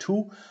over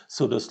 2.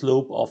 So the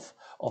slope of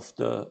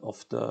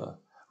the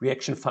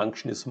reaction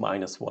function is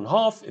minus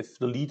 1/2. If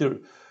the leader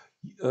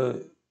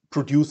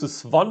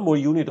produces one more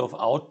unit of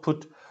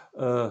output,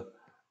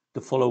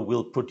 the follower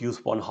will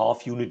produce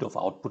 1/2 unit of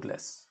output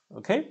less,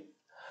 okay?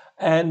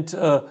 And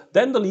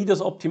then the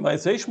leader's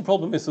optimization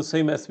problem is the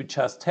same as we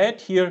just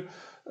had here.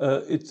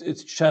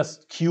 It's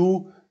just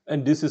Q,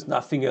 and this is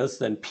nothing else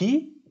than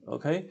P,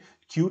 okay?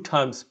 Q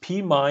times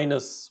P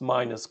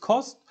minus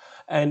cost.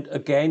 And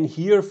again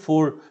here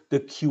for the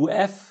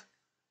QF,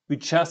 we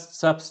just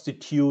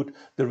substitute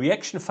the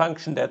reaction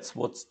function. That's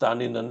what's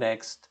done in the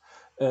next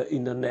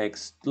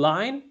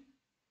line.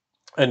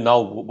 And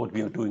now what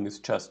we are doing is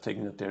just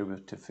taking a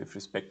derivative with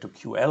respect to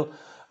QL,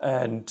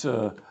 and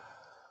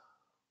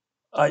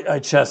I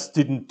just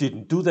didn't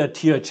do that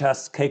here. I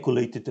just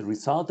calculated the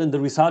result, and the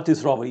result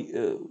is rather.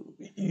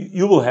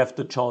 You will have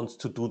the chance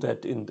to do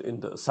that in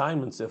the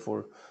assignments.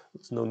 Therefore,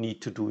 there's no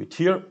need to do it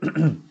here.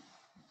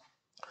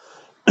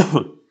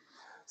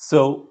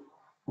 So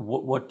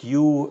what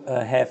you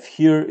have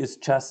here is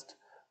just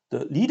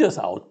the leader's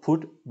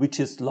output, which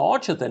is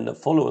larger than the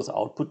follower's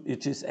output,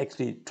 which is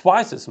actually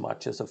twice as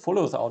much as the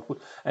follower's output.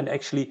 And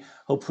actually,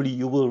 hopefully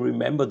you will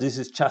remember, this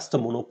is just a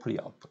monopoly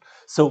output.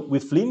 So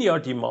with linear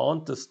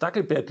demand, the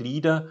Stackelberg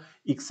leader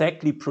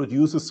exactly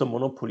produces the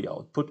monopoly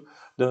output.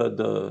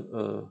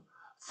 The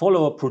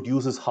follower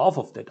produces half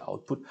of that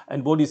output.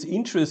 And what is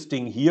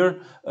interesting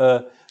here,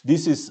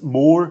 this is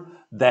more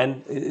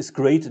than is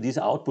greater. This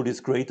output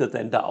is greater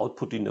than the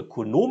output in the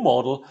Cournot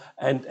model,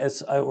 and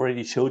as I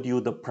already showed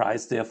you, the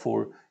price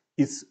therefore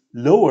is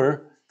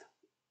lower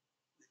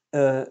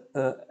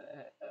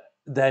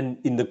than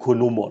in the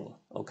Cournot model.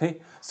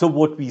 Okay, so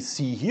what we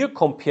see here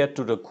compared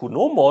to the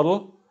Cournot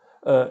model,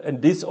 and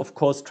this of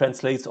course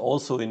translates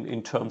also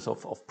in terms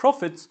of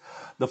profits.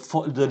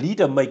 The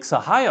leader makes a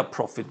higher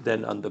profit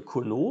than under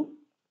Cournot.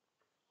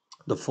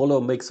 The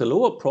follower makes a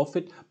lower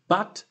profit,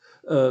 but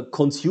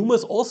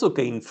consumers also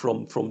gain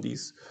from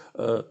this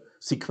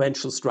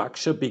sequential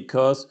structure,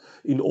 because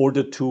in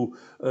order to,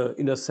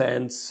 in a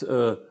sense,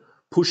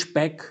 push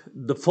back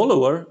the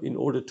follower, in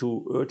order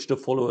to urge the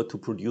follower to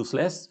produce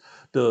less,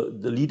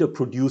 the leader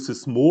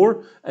produces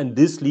more, and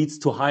this leads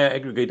to higher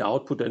aggregate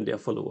output and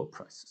therefore lower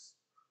prices.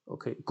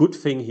 Okay, good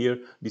thing here,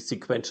 the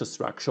sequential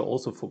structure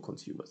also for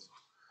consumers.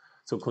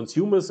 So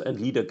consumers and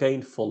leader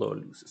gain, follower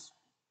loses.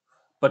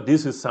 But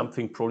this is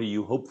something probably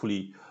you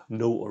hopefully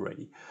know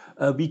already.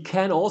 We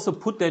can also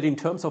put that in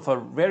terms of a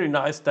very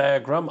nice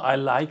diagram. I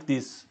like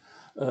these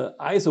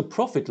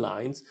iso-profit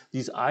lines.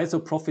 These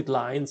iso-profit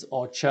lines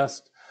are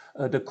just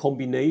the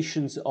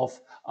combinations of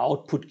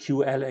output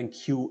QL and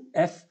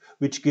QF,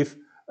 which give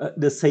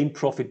the same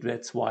profit.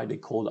 That's why they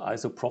call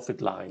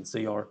iso-profit lines.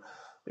 They are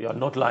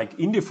not like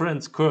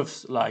indifference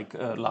curves, like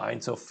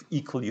lines of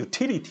equal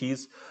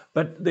utilities,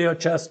 but they are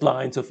just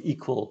lines of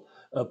equal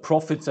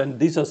profits, and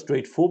these are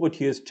straightforward.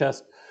 Here is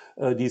just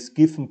this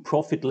given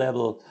profit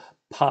level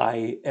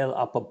pi L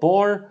upper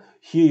bar.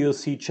 Here you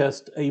see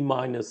just A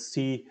minus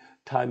C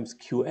times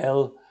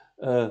QL.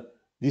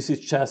 This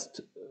is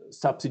just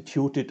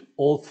substituted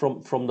all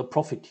from the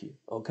profit here.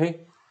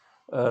 Okay,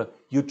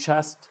 you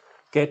just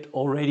get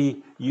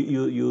already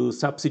you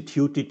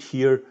substituted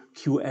here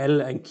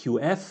QL and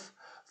QF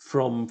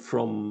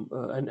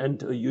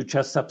and you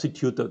just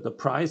substitute the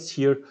price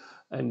here.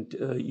 And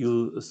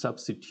you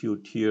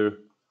substitute here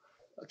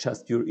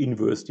just your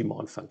inverse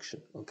demand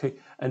function, okay?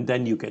 And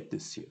then you get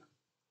this here.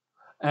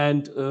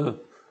 And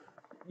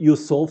you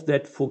solve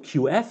that for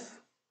QF.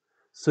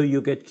 So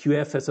you get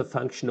QF as a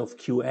function of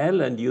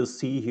QL, and you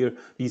see here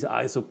these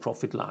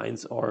iso-profit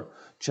lines are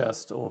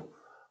just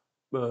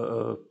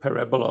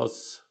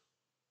parabolas.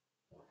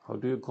 How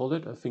do you call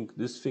it? I think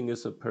this thing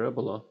is a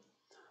parabola,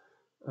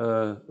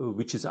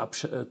 which is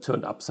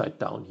turned upside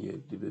down here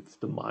with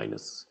the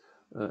minus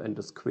and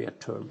the square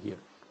term here.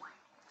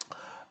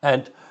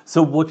 And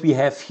so what we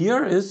have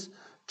here is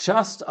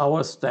just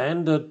our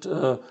standard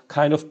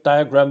kind of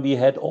diagram we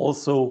had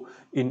also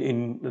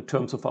in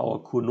terms of our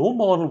Cournot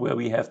model, where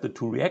we have the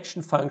two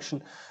reaction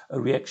function,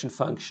 a reaction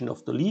function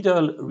of the leader,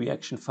 a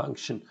reaction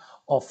function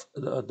of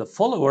the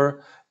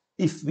follower.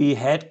 If we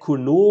had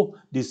Cournot,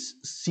 this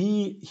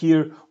C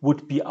here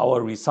would be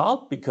our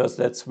result, because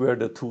that's where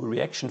the two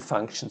reaction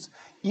functions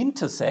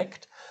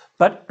intersect.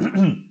 But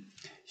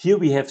here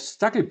we have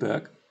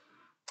Stackelberg,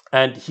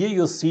 and here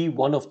you see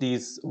one of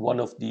these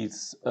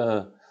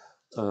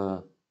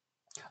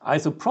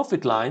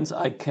iso-profit lines.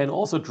 I can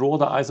also draw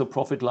the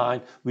iso-profit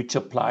line which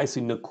applies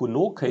in the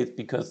Cournot case,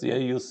 because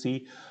there you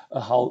see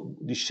how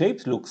the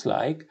shape looks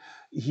like.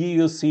 Here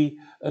you see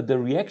the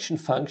reaction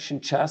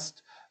function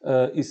just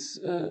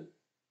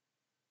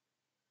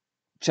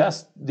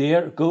just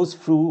there, goes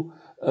through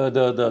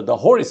the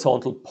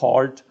horizontal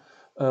part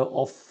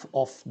of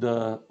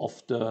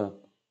the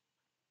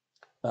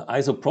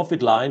ISO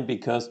profit line,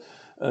 because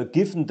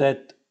given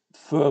that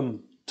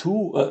firm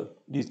 2,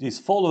 this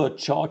follower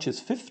charges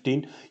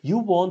 15, you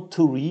want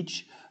to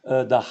reach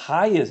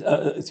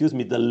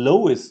the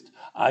lowest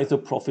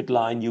ISO profit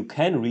line you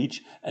can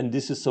reach, and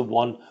this is the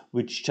one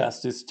which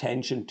just is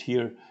tangent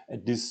here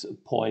at this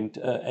point,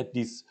 at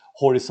this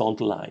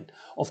horizontal line.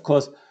 Of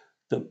course,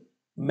 the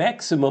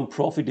maximum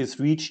profit is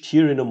reached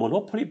here in a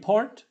monopoly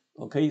part.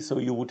 Okay, so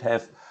you would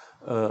have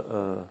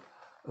a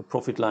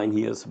profit line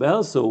here as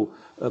well. So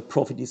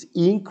profit is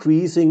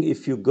increasing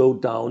if you go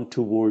down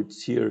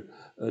towards here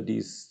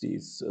these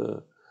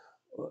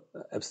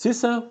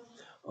abscissa.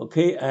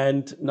 Okay,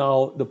 and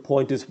now the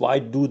point is, why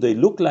do they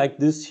look like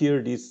this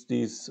here? These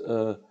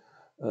ISO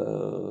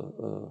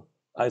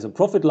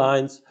profit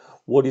lines.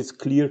 What is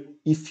clear,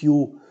 if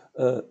you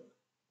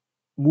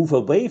move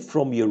away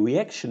from your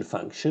reaction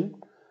function,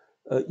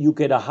 you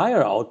get a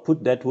higher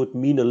output. That would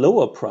mean a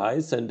lower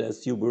price, and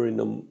as you were in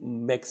a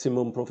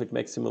maximum profit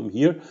maximum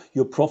here,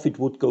 your profit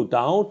would go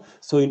down.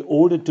 So in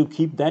order to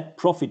keep that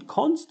profit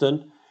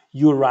constant,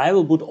 your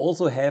rival would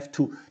also have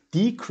to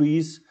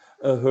decrease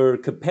her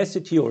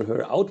capacity or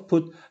her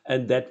output,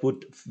 and that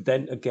would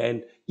then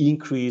again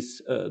increase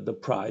the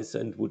price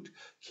and would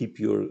keep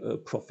your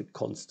profit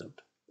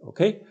constant.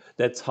 Okay,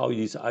 that's how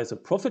these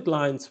ISO profit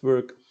lines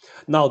work.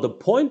 Now the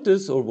point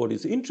is, or what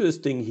is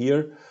interesting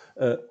here,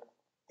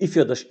 if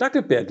you're the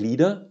Stackelberg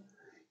leader,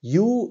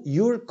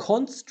 your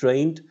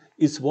constraint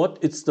is what?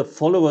 It's the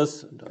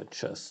followers. And I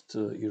just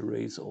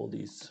erase all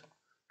these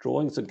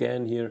drawings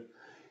again here.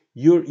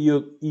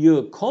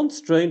 Your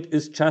constraint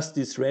is just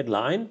this red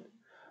line,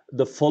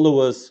 the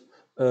followers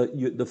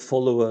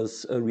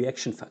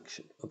reaction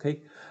function.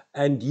 Okay,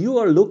 and you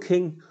are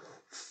looking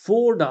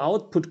for the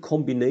output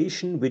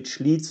combination which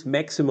leads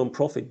maximum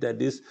profit,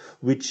 that is,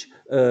 which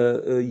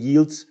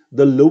yields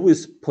the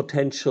lowest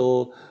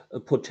potential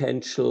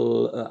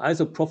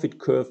ISO profit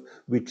curve,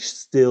 which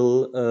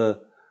still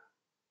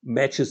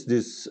matches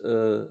this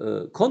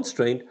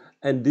constraint,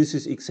 and this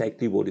is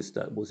exactly what is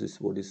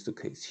the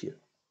case here.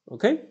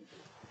 Okay,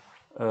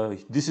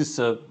 this is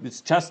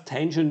it's just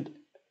tangent,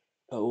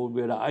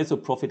 where the ISO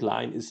profit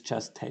line is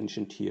just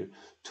tangent here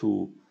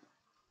to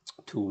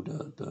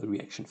the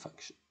reaction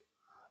function.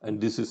 And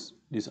this is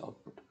this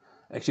output.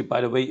 Actually,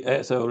 by the way,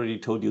 as I already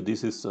told you,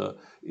 this is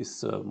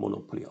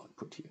monopoly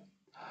output here.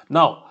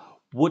 Now,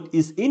 what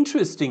is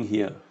interesting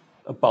here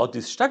about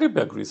this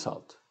Stackelberg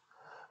result?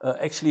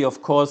 Actually,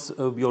 of course,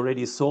 we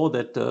already saw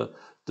that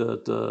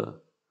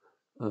the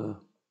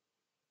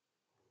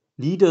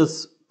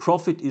leader's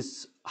profit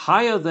is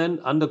higher than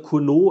under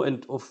Cournot,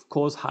 and of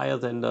course higher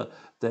than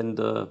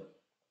the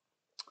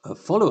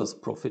follower's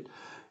profit.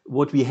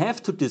 What we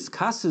have to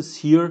discuss is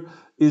here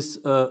is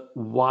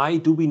why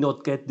do we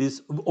not get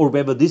this, or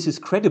whether this is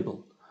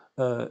credible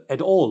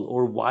at all,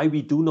 or why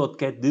we do not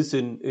get this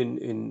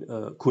in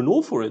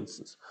Cournot, for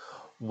instance.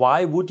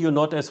 Why would you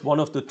not, as one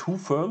of the two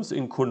firms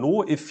in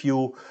Cournot, if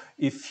you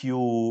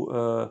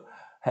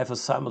have a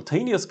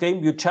simultaneous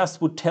game, you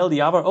just would tell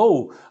the other,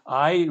 oh,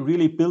 I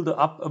really build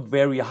up a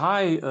very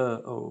high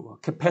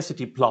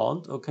capacity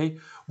plant, okay,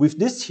 with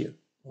this here,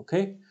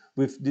 okay,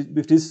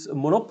 with this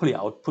monopoly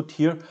output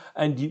here,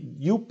 and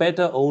you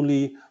better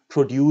only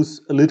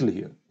produce a little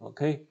here,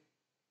 okay,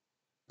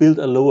 build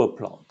a lower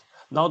plant.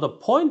 Now the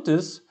point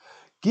is,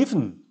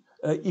 given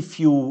if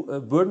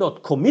you were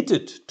not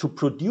committed to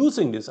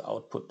producing this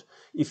output,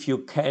 if you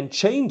can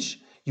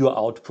change your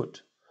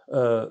output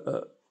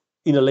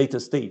in a later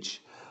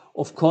stage,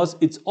 of course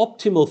it's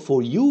optimal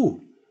for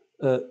you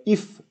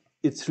if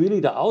it's really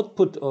the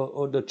output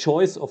or the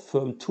choice of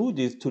firm 2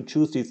 to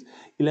choose this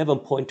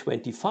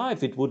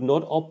 11.25. It would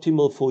not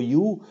optimal for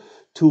you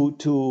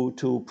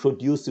to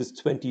produce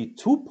this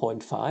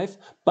 22.5,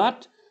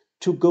 but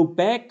to go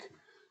back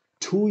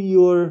to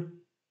your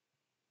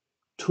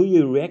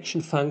reaction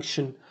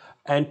function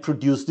and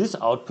produce this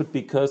output,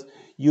 because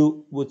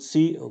you would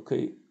see,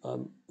 okay,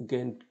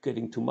 again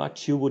getting too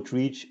much, you would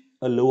reach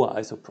a lower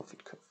ISO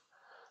profit curve.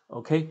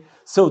 Okay,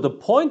 so the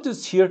point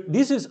is here,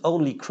 this is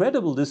only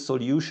credible, this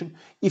solution,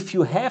 if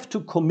you have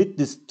to commit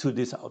this to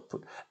this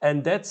output,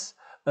 and that's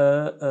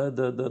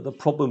the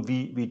problem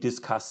we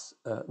discuss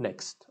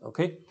next.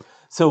 Okay,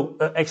 so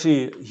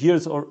actually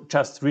here's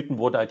just written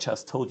what I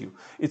just told you.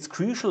 It's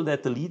crucial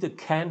that the leader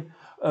can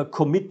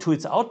commit to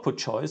its output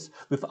choice.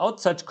 Without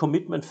such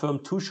commitment, firm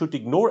 2 should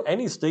ignore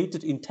any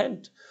stated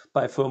intent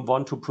by firm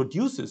 1 to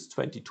produce this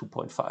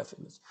 22.5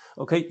 in this.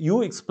 Okay,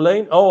 you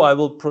explain, oh, I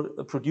will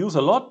produce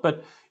a lot,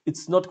 but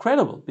it's not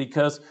credible,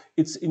 because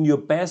it's in your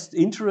best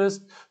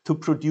interest to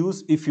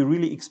produce if you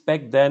really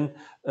expect then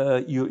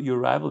your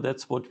rival.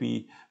 That's what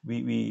we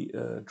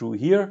drew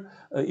here.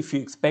 If you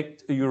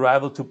expect your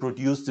rival to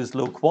produce this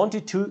low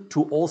quantity,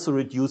 to also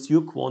reduce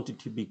your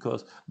quantity,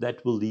 because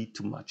that will lead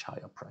to much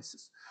higher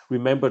prices.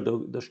 Remember,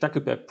 the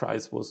Stackelberg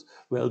price was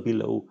well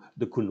below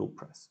the Cournot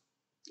price.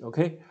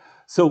 Okay,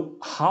 So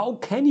how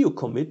can you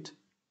commit?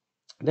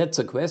 That's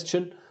a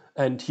question.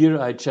 And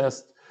here I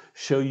just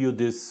show you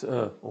this.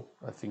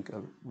 I think I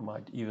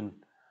might even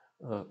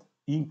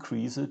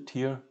increase it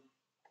here.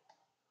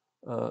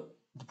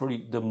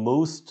 Probably the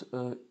most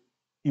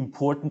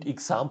important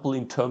example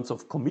in terms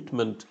of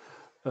commitment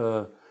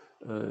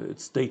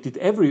it's stated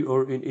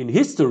in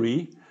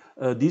history.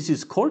 This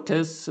is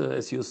Cortez,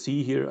 as you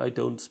see here. I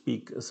don't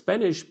speak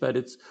Spanish, but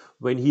it's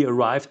when he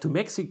arrived to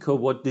Mexico.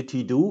 What did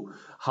he do?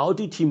 How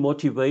did he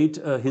motivate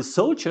his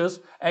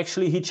soldiers?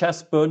 Actually, he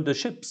just burned the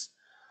ships.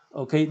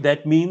 Okay,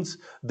 that means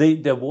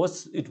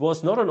it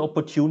was not an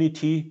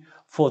opportunity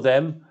for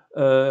them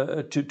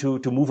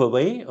to move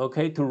away.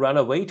 Okay, to run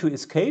away, to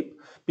escape,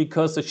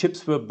 because the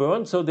ships were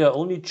burned. So their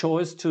only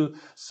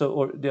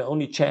their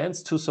only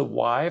chance to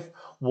survive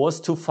was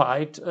to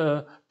fight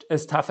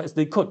as tough as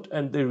they could,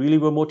 and they really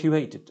were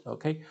motivated.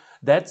 Okay,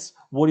 that's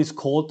what is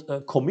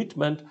called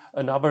commitment.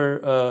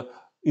 Another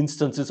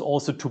instance is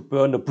also to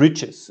burn the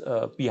bridges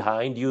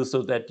behind you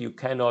so that you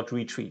cannot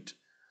retreat.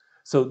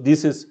 So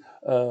this is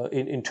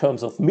in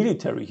terms of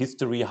military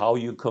history, how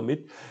you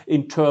commit.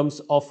 In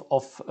terms of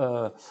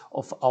our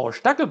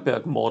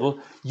Stackelberg model,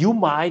 you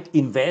might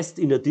invest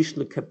in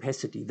additional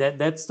capacity.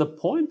 That's the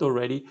point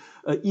already.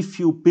 If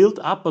you build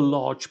up a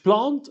large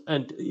plant,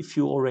 and if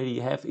you already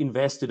have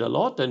invested a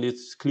lot, and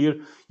it's clear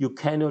you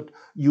cannot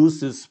use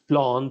this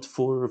plant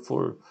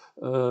for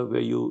where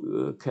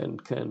you can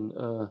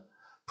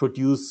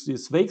produce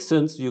this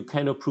vaccines, you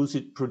cannot produce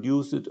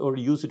it or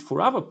use it for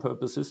other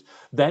purposes,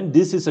 then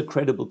this is a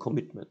credible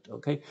commitment.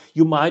 Okay,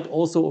 you might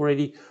also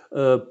already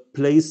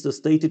place the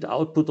stated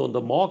output on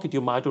the market.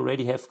 You might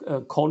already have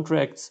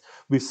contracts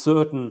with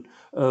certain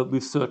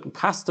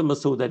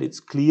customers, so that it's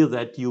clear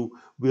that you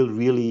will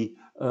really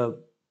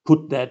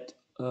put that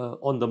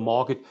on the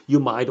market. You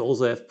might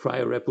also have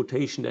prior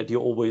reputation that you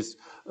always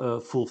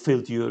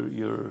fulfilled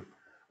your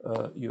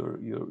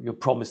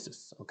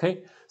promises.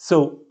 Okay,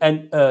 so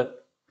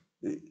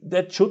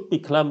that should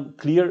become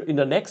clear in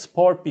the next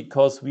part,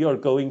 because we are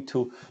going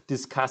to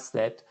discuss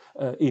that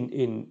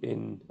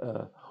in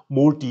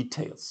more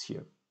details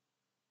here.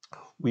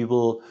 We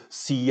will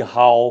see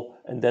how,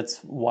 and that's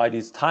why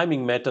this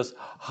timing matters,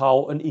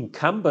 how an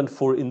incumbent,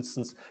 for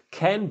instance,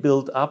 can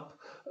build up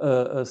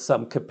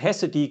some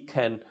capacity,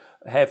 can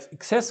have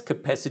excess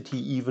capacity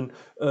even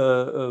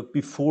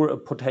before a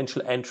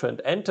potential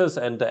entrant enters,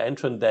 and the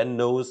entrant then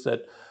knows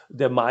that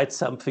there might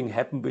something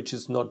happen which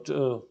is not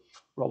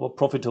rather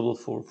profitable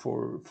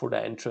for the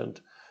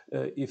entrant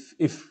if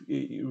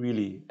it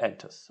really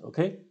enters.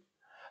 Okay,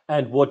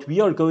 and what we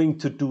are going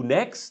to do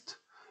next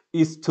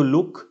is to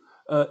look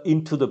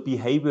into the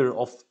behavior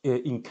of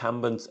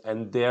incumbents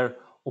and their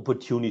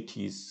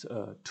opportunities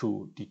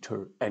to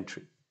deter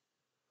entry.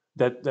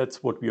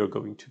 That's what we are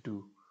going to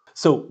do.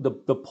 So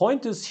the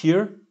point is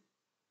here,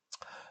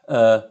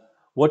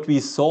 what we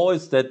saw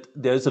is that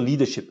there's a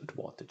leadership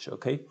advantage.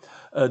 Okay,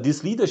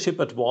 this leadership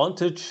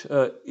advantage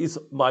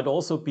might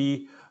also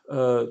be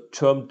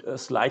termed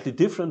slightly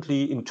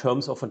differently in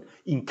terms of an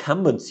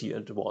incumbency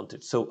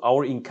advantage. So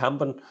our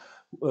incumbent,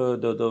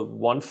 the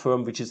one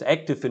firm which is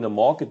active in a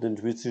market and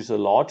which is a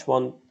large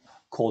one,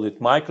 call it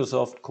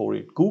Microsoft, call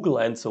it Google,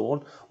 and so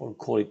on, or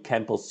call it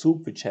Campbell's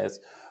Soup, which has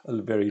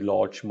a very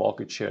large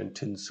market share in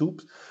tin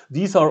soups.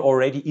 These are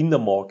already in the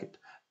market.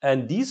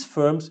 And these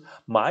firms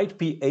might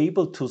be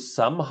able to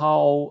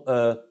somehow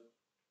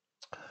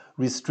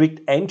restrict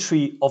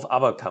entry of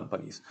other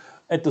companies.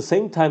 At the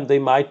same time, they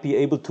might be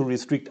able to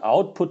restrict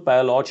output by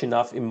a large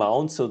enough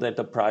amount so that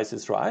the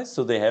prices rise,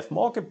 so they have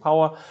market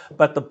power.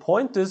 But the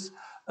point is,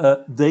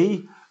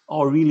 they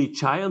are really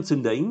giants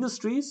in their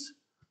industries.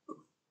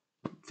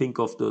 Think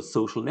of the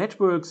social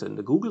networks and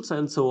the Googles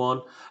and so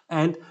on,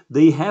 and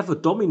they have a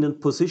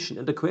dominant position.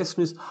 And the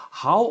question is,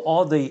 how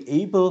are they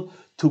able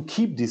to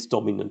keep these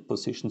dominant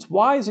positions?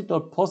 Why is it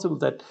not possible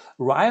that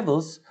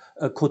rivals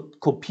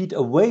could compete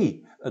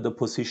away the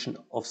position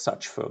of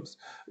such firms?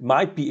 It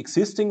might be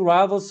existing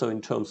rivals. So in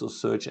terms of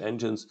search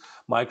engines,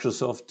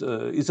 Microsoft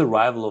is a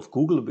rival of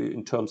Google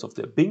in terms of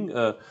their Bing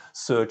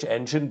search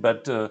engine,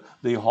 but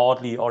they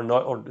hardly are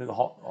not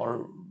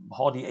or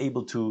hardly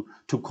able to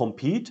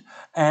compete.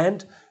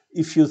 And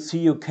if you see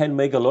you can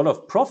make a lot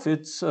of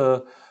profits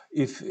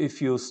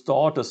if you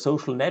start a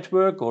social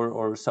network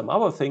or some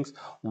other things,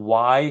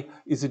 why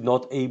is it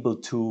not able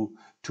to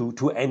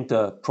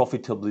enter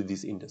profitably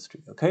this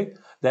industry? Okay,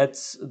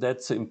 that's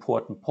an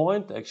important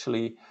point.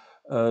 Actually,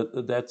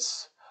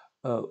 that's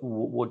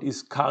what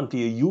is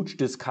currently a huge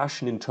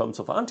discussion in terms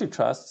of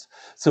antitrusts.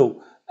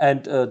 So,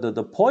 and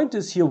the point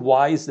is here,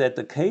 why is that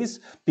the case?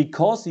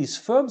 Because these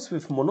firms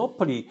with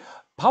monopoly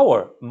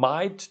power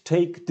might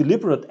take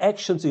deliberate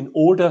actions in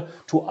order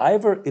to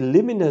either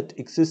eliminate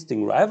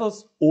existing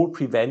rivals or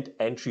prevent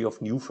entry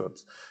of new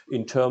firms.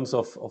 In terms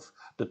of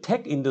the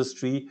tech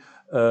industry,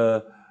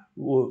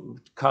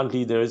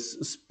 currently there is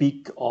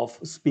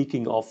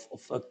speaking of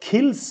a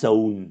kill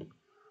zone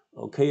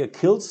Okay, a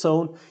kill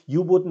zone.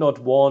 You would not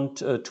want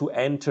to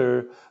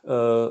enter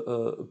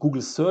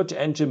Google search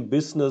engine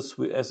business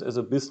as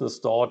a business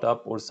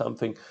startup or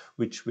something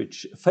which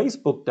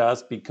Facebook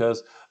does,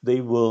 because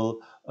they will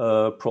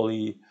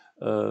probably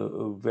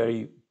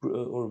very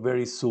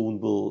soon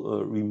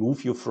will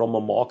remove you from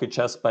a market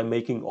just by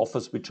making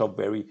offers which are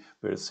very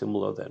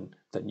similar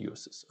than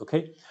yours.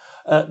 Okay,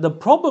 the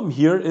problem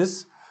here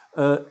is.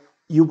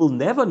 You will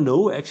never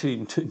know actually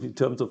in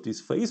terms of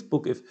this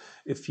Facebook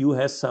if you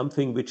have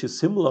something which is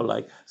similar.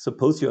 Like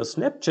suppose you're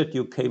Snapchat,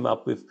 you came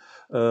up with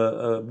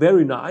a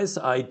very nice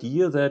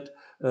idea that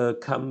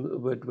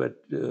what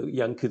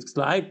young kids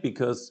like,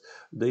 because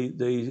they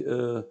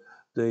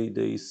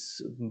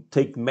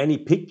take many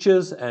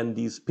pictures, and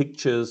these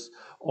pictures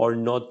are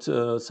not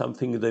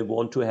something they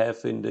want to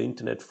have in the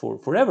internet for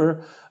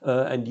forever,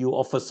 and you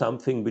offer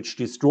something which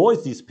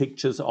destroys these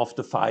pictures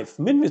after 5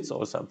 minutes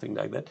or something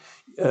like that.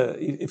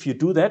 If you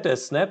do that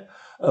as Snap,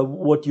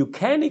 what you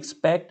can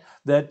expect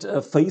that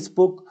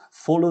Facebook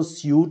follows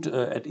suit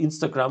at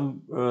Instagram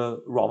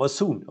rather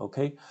soon.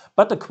 Okay,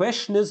 but the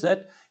question is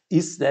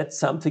that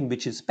something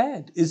which is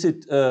bad? Is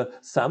it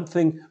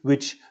something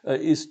which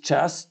is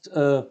just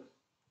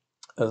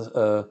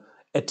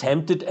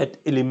attempted at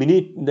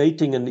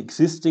eliminating an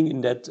existing, in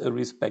that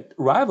respect,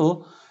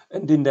 rival?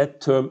 And in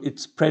that term,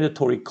 it's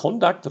predatory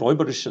conduct,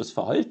 räuberisches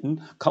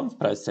Verhalten,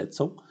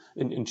 Kampfpreissetzung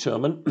in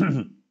German.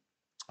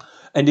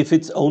 And if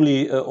it's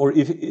only, or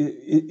if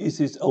is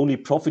it only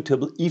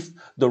profitable if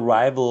the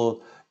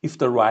rival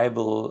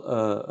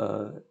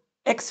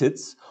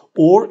exits,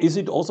 or is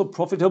it also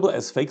profitable,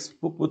 as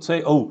Facebook would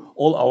say, oh,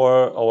 all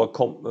our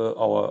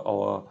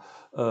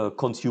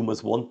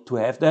consumers want to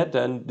have that,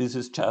 and this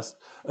is just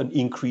an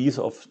increase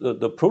of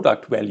the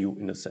product value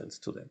in a sense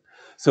to them.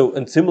 So,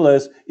 and similar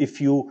as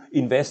if you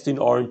invest in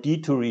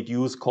R&D to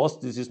reduce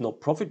costs, this is not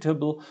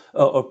profitable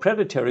or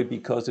predatory,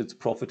 because it's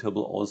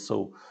profitable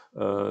also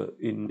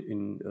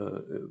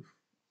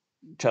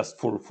just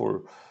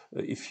for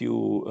if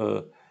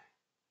you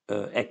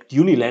act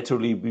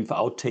unilaterally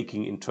without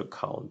taking into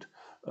account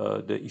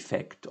the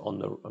effect on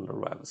the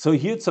rival. So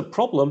here it's a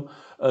problem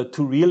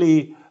to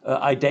really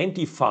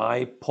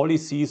identify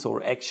policies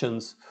or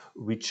actions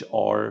which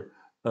are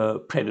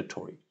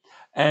predatory.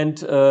 And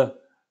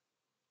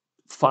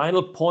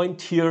final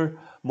point here: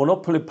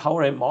 monopoly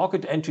power and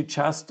market entry.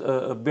 Just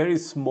a very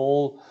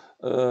small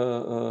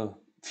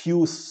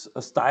few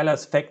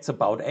stylized facts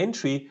about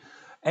entry.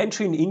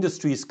 Entry in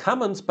industry is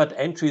common, but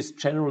entry is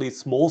generally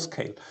small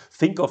scale.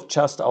 Think of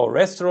just our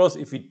restaurants.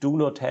 If we do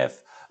not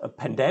have a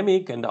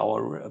pandemic, and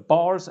our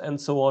bars and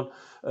so on,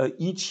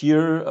 each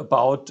year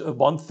about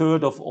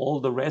 1/3 of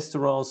all the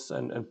restaurants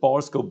and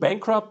bars go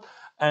bankrupt,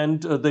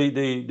 and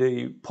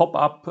they pop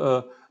up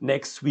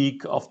next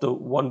week after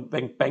one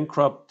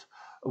bankrupt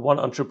one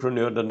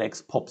entrepreneur, the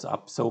next pops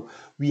up. So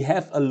we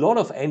have a lot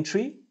of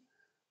entry.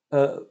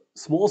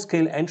 Small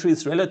scale entry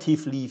is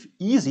relatively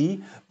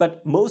easy,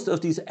 but most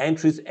of these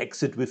entries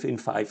exit within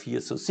 5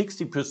 years. So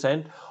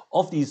 60%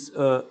 of these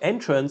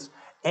entrants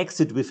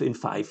exit within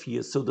 5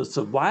 years. So the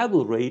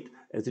survival rate,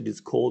 as it is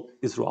called,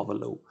 is rather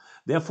low.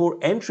 Therefore,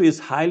 entry is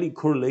highly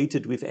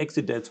correlated with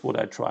exit. That's what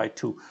I try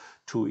to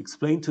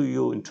explain to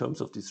you in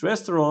terms of these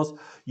restaurants.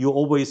 You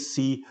always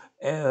see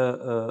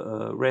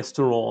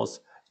restaurants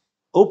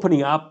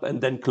opening up and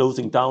then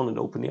closing down and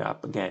opening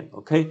up again.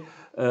 Okay,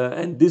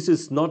 and this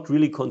is not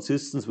really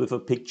consistent with a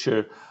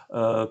picture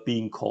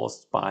being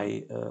caused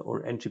by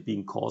or entry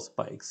being caused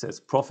by excess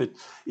profit.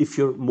 If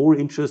you're more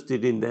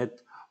interested in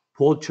that,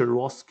 Paul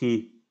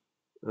Jarosky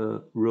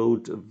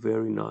wrote a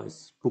very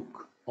nice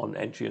book on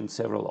entry and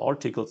several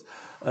articles.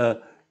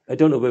 I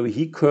don't know whether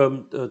he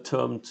termed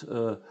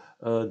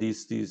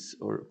these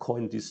or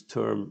coined this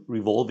term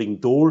revolving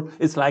door.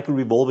 It's like a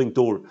revolving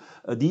door.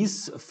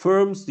 These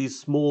firms, these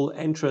small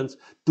entrants,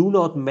 do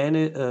not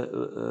manage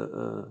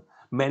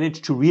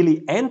to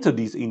really enter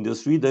this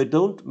industry. They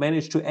don't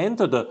manage to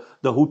enter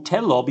the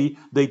hotel lobby.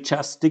 They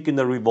just stick in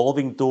the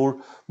revolving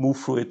door, move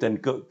through it,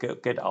 and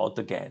get out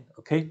again.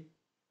 Okay,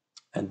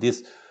 and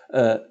this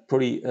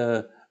probably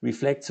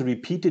reflects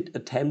repeated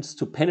attempts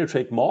to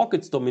penetrate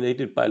markets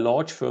dominated by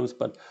large firms,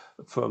 but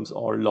firms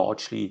are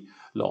largely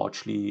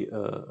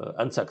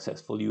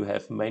unsuccessful. You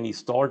have many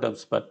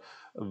startups, but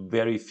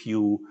very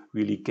few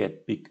really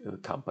get big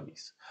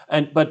companies.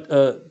 But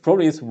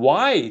problem is,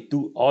 why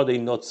are they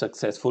not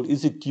successful?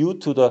 Is it due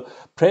to the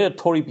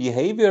predatory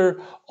behavior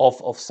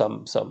of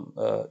some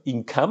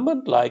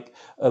incumbent? Like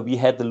we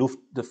had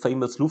the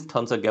famous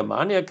Lufthansa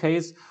Germania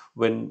case,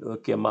 when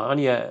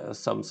Germania,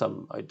 some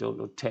I don't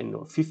know, 10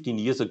 or 15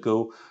 years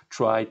ago,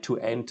 tried to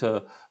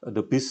enter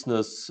the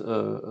business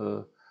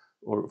or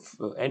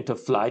enter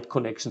flight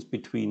connections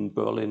between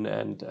Berlin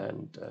and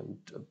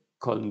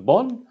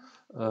Cologne-Bonn.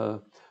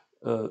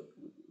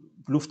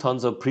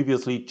 Lufthansa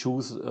previously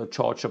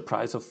charged a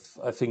price of,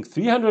 I think,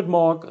 300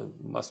 mark.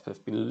 It must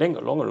have been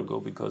longer ago,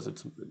 because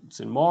it's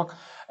in mark.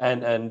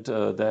 And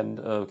then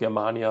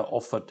Germania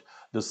offered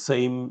the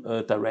same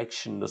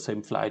direction, the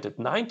same flight. At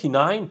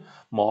 99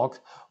 mark,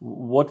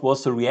 what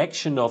was the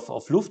reaction of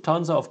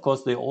Lufthansa? Of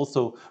course, they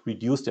also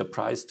reduced their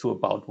price to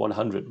about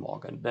 100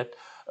 mark, and that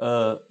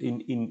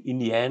in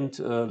the end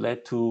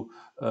led to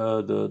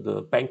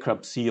the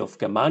bankruptcy of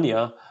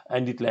Germania,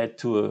 and it led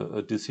to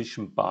a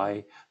decision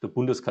by the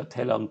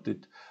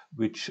Bundeskartellamt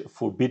which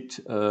forbid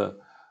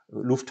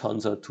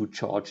Lufthansa to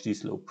charge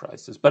these low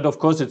prices. But of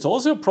course, it's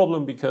also a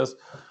problem because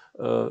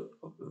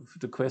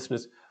the question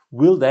is,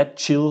 will that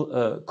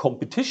chill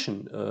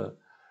competition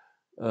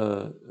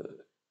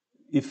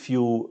if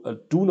you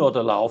do not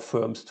allow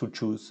firms to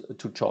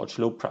charge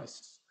low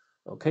prices?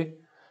 Okay,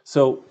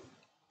 so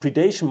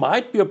predation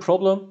might be a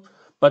problem,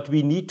 but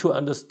we need to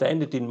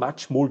understand it in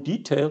much more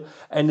detail,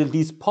 and at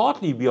least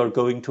partly we are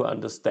going to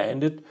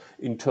understand it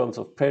in terms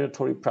of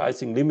predatory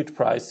pricing, limit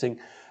pricing.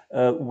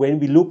 When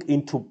we look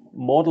into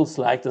models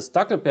like the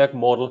Stackelberg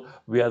model,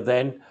 where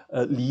then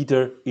a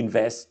leader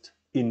invests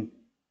in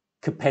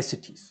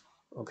capacities.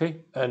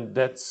 Okay, and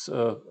that's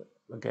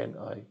again,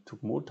 I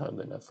took more time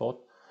than I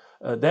thought.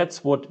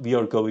 That's what we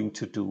are going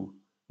to do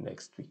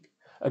next week.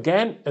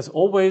 Again, as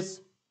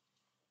always,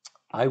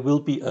 I will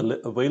be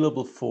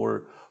available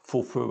for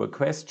further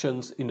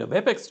questions in a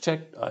WebEx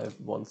chat. I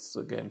once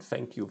again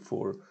thank you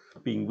for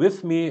being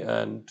with me,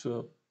 and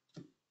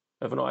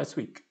have a nice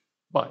week.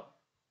 Bye.